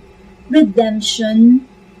and redemption,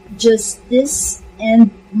 justice, and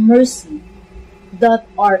mercy that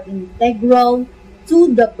are integral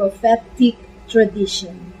to the prophetic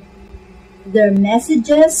tradition. Their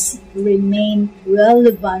messages remain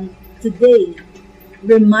relevant today,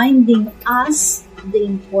 reminding us the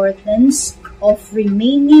importance of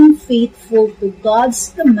remaining faithful to God's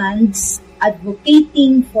commands,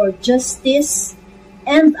 advocating for justice,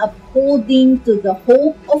 and upholding to the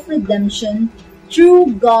hope of redemption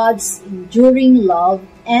through God's enduring love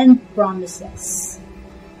and promises.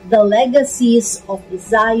 The legacies of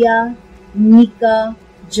Isaiah, Micah,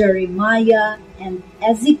 Jeremiah, and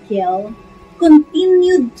Ezekiel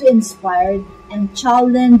continued to inspire and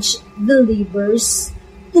challenge believers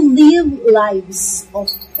to live lives of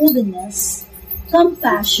holiness,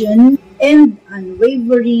 compassion, and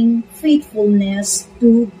unwavering faithfulness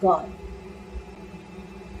to God.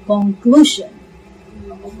 Conclusion.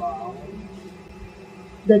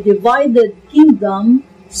 The divided kingdom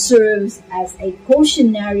serves as a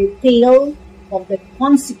cautionary tale of the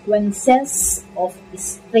consequences of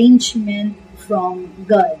estrangement from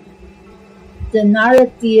God. The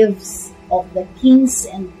narratives of the kings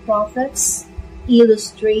and prophets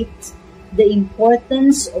illustrate the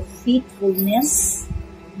importance of faithfulness,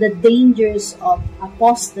 the dangers of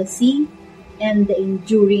apostasy, and the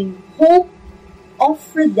enduring hope of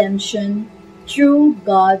redemption through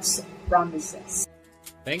God's promises.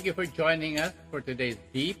 Thank you for joining us for today's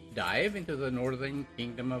deep dive into the northern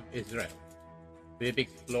kingdom of Israel. We've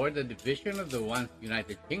explored the division of the once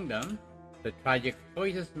united kingdom, the tragic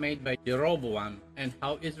choices made by Jeroboam, and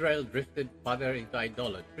how Israel drifted further into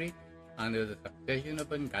idolatry under the succession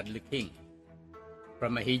of ungodly kings.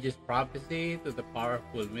 From Ahijah's prophecy to the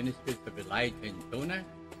powerful ministries of Elijah and Jonah,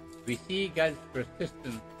 we see God's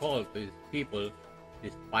persistent call to his people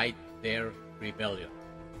despite their rebellion.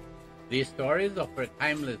 These stories offer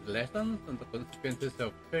timeless lessons on the consequences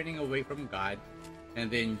of turning away from God and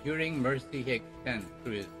the enduring mercy he extends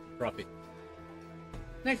through his prophets.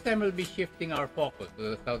 Next time we'll be shifting our focus to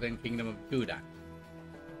the southern kingdom of Judah.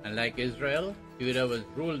 Unlike Israel, Judah was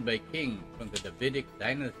ruled by kings from the Davidic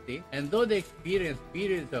dynasty, and though they experienced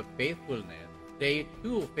periods of faithfulness, they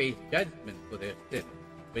too faced judgment for their sins.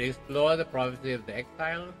 We explore the prophecy of the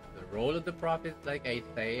exile, the role of the prophets like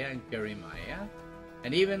Isaiah and Jeremiah,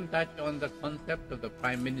 and even touch on the concept of the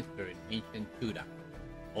prime minister in ancient Judah,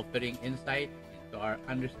 offering insight into our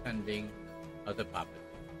understanding of the puppet.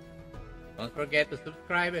 Don't forget to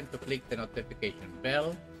subscribe and to click the notification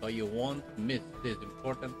bell so you won't miss this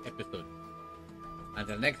important episode.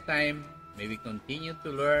 Until next time, may we continue to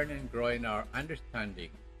learn and grow in our understanding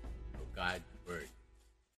of God's Word.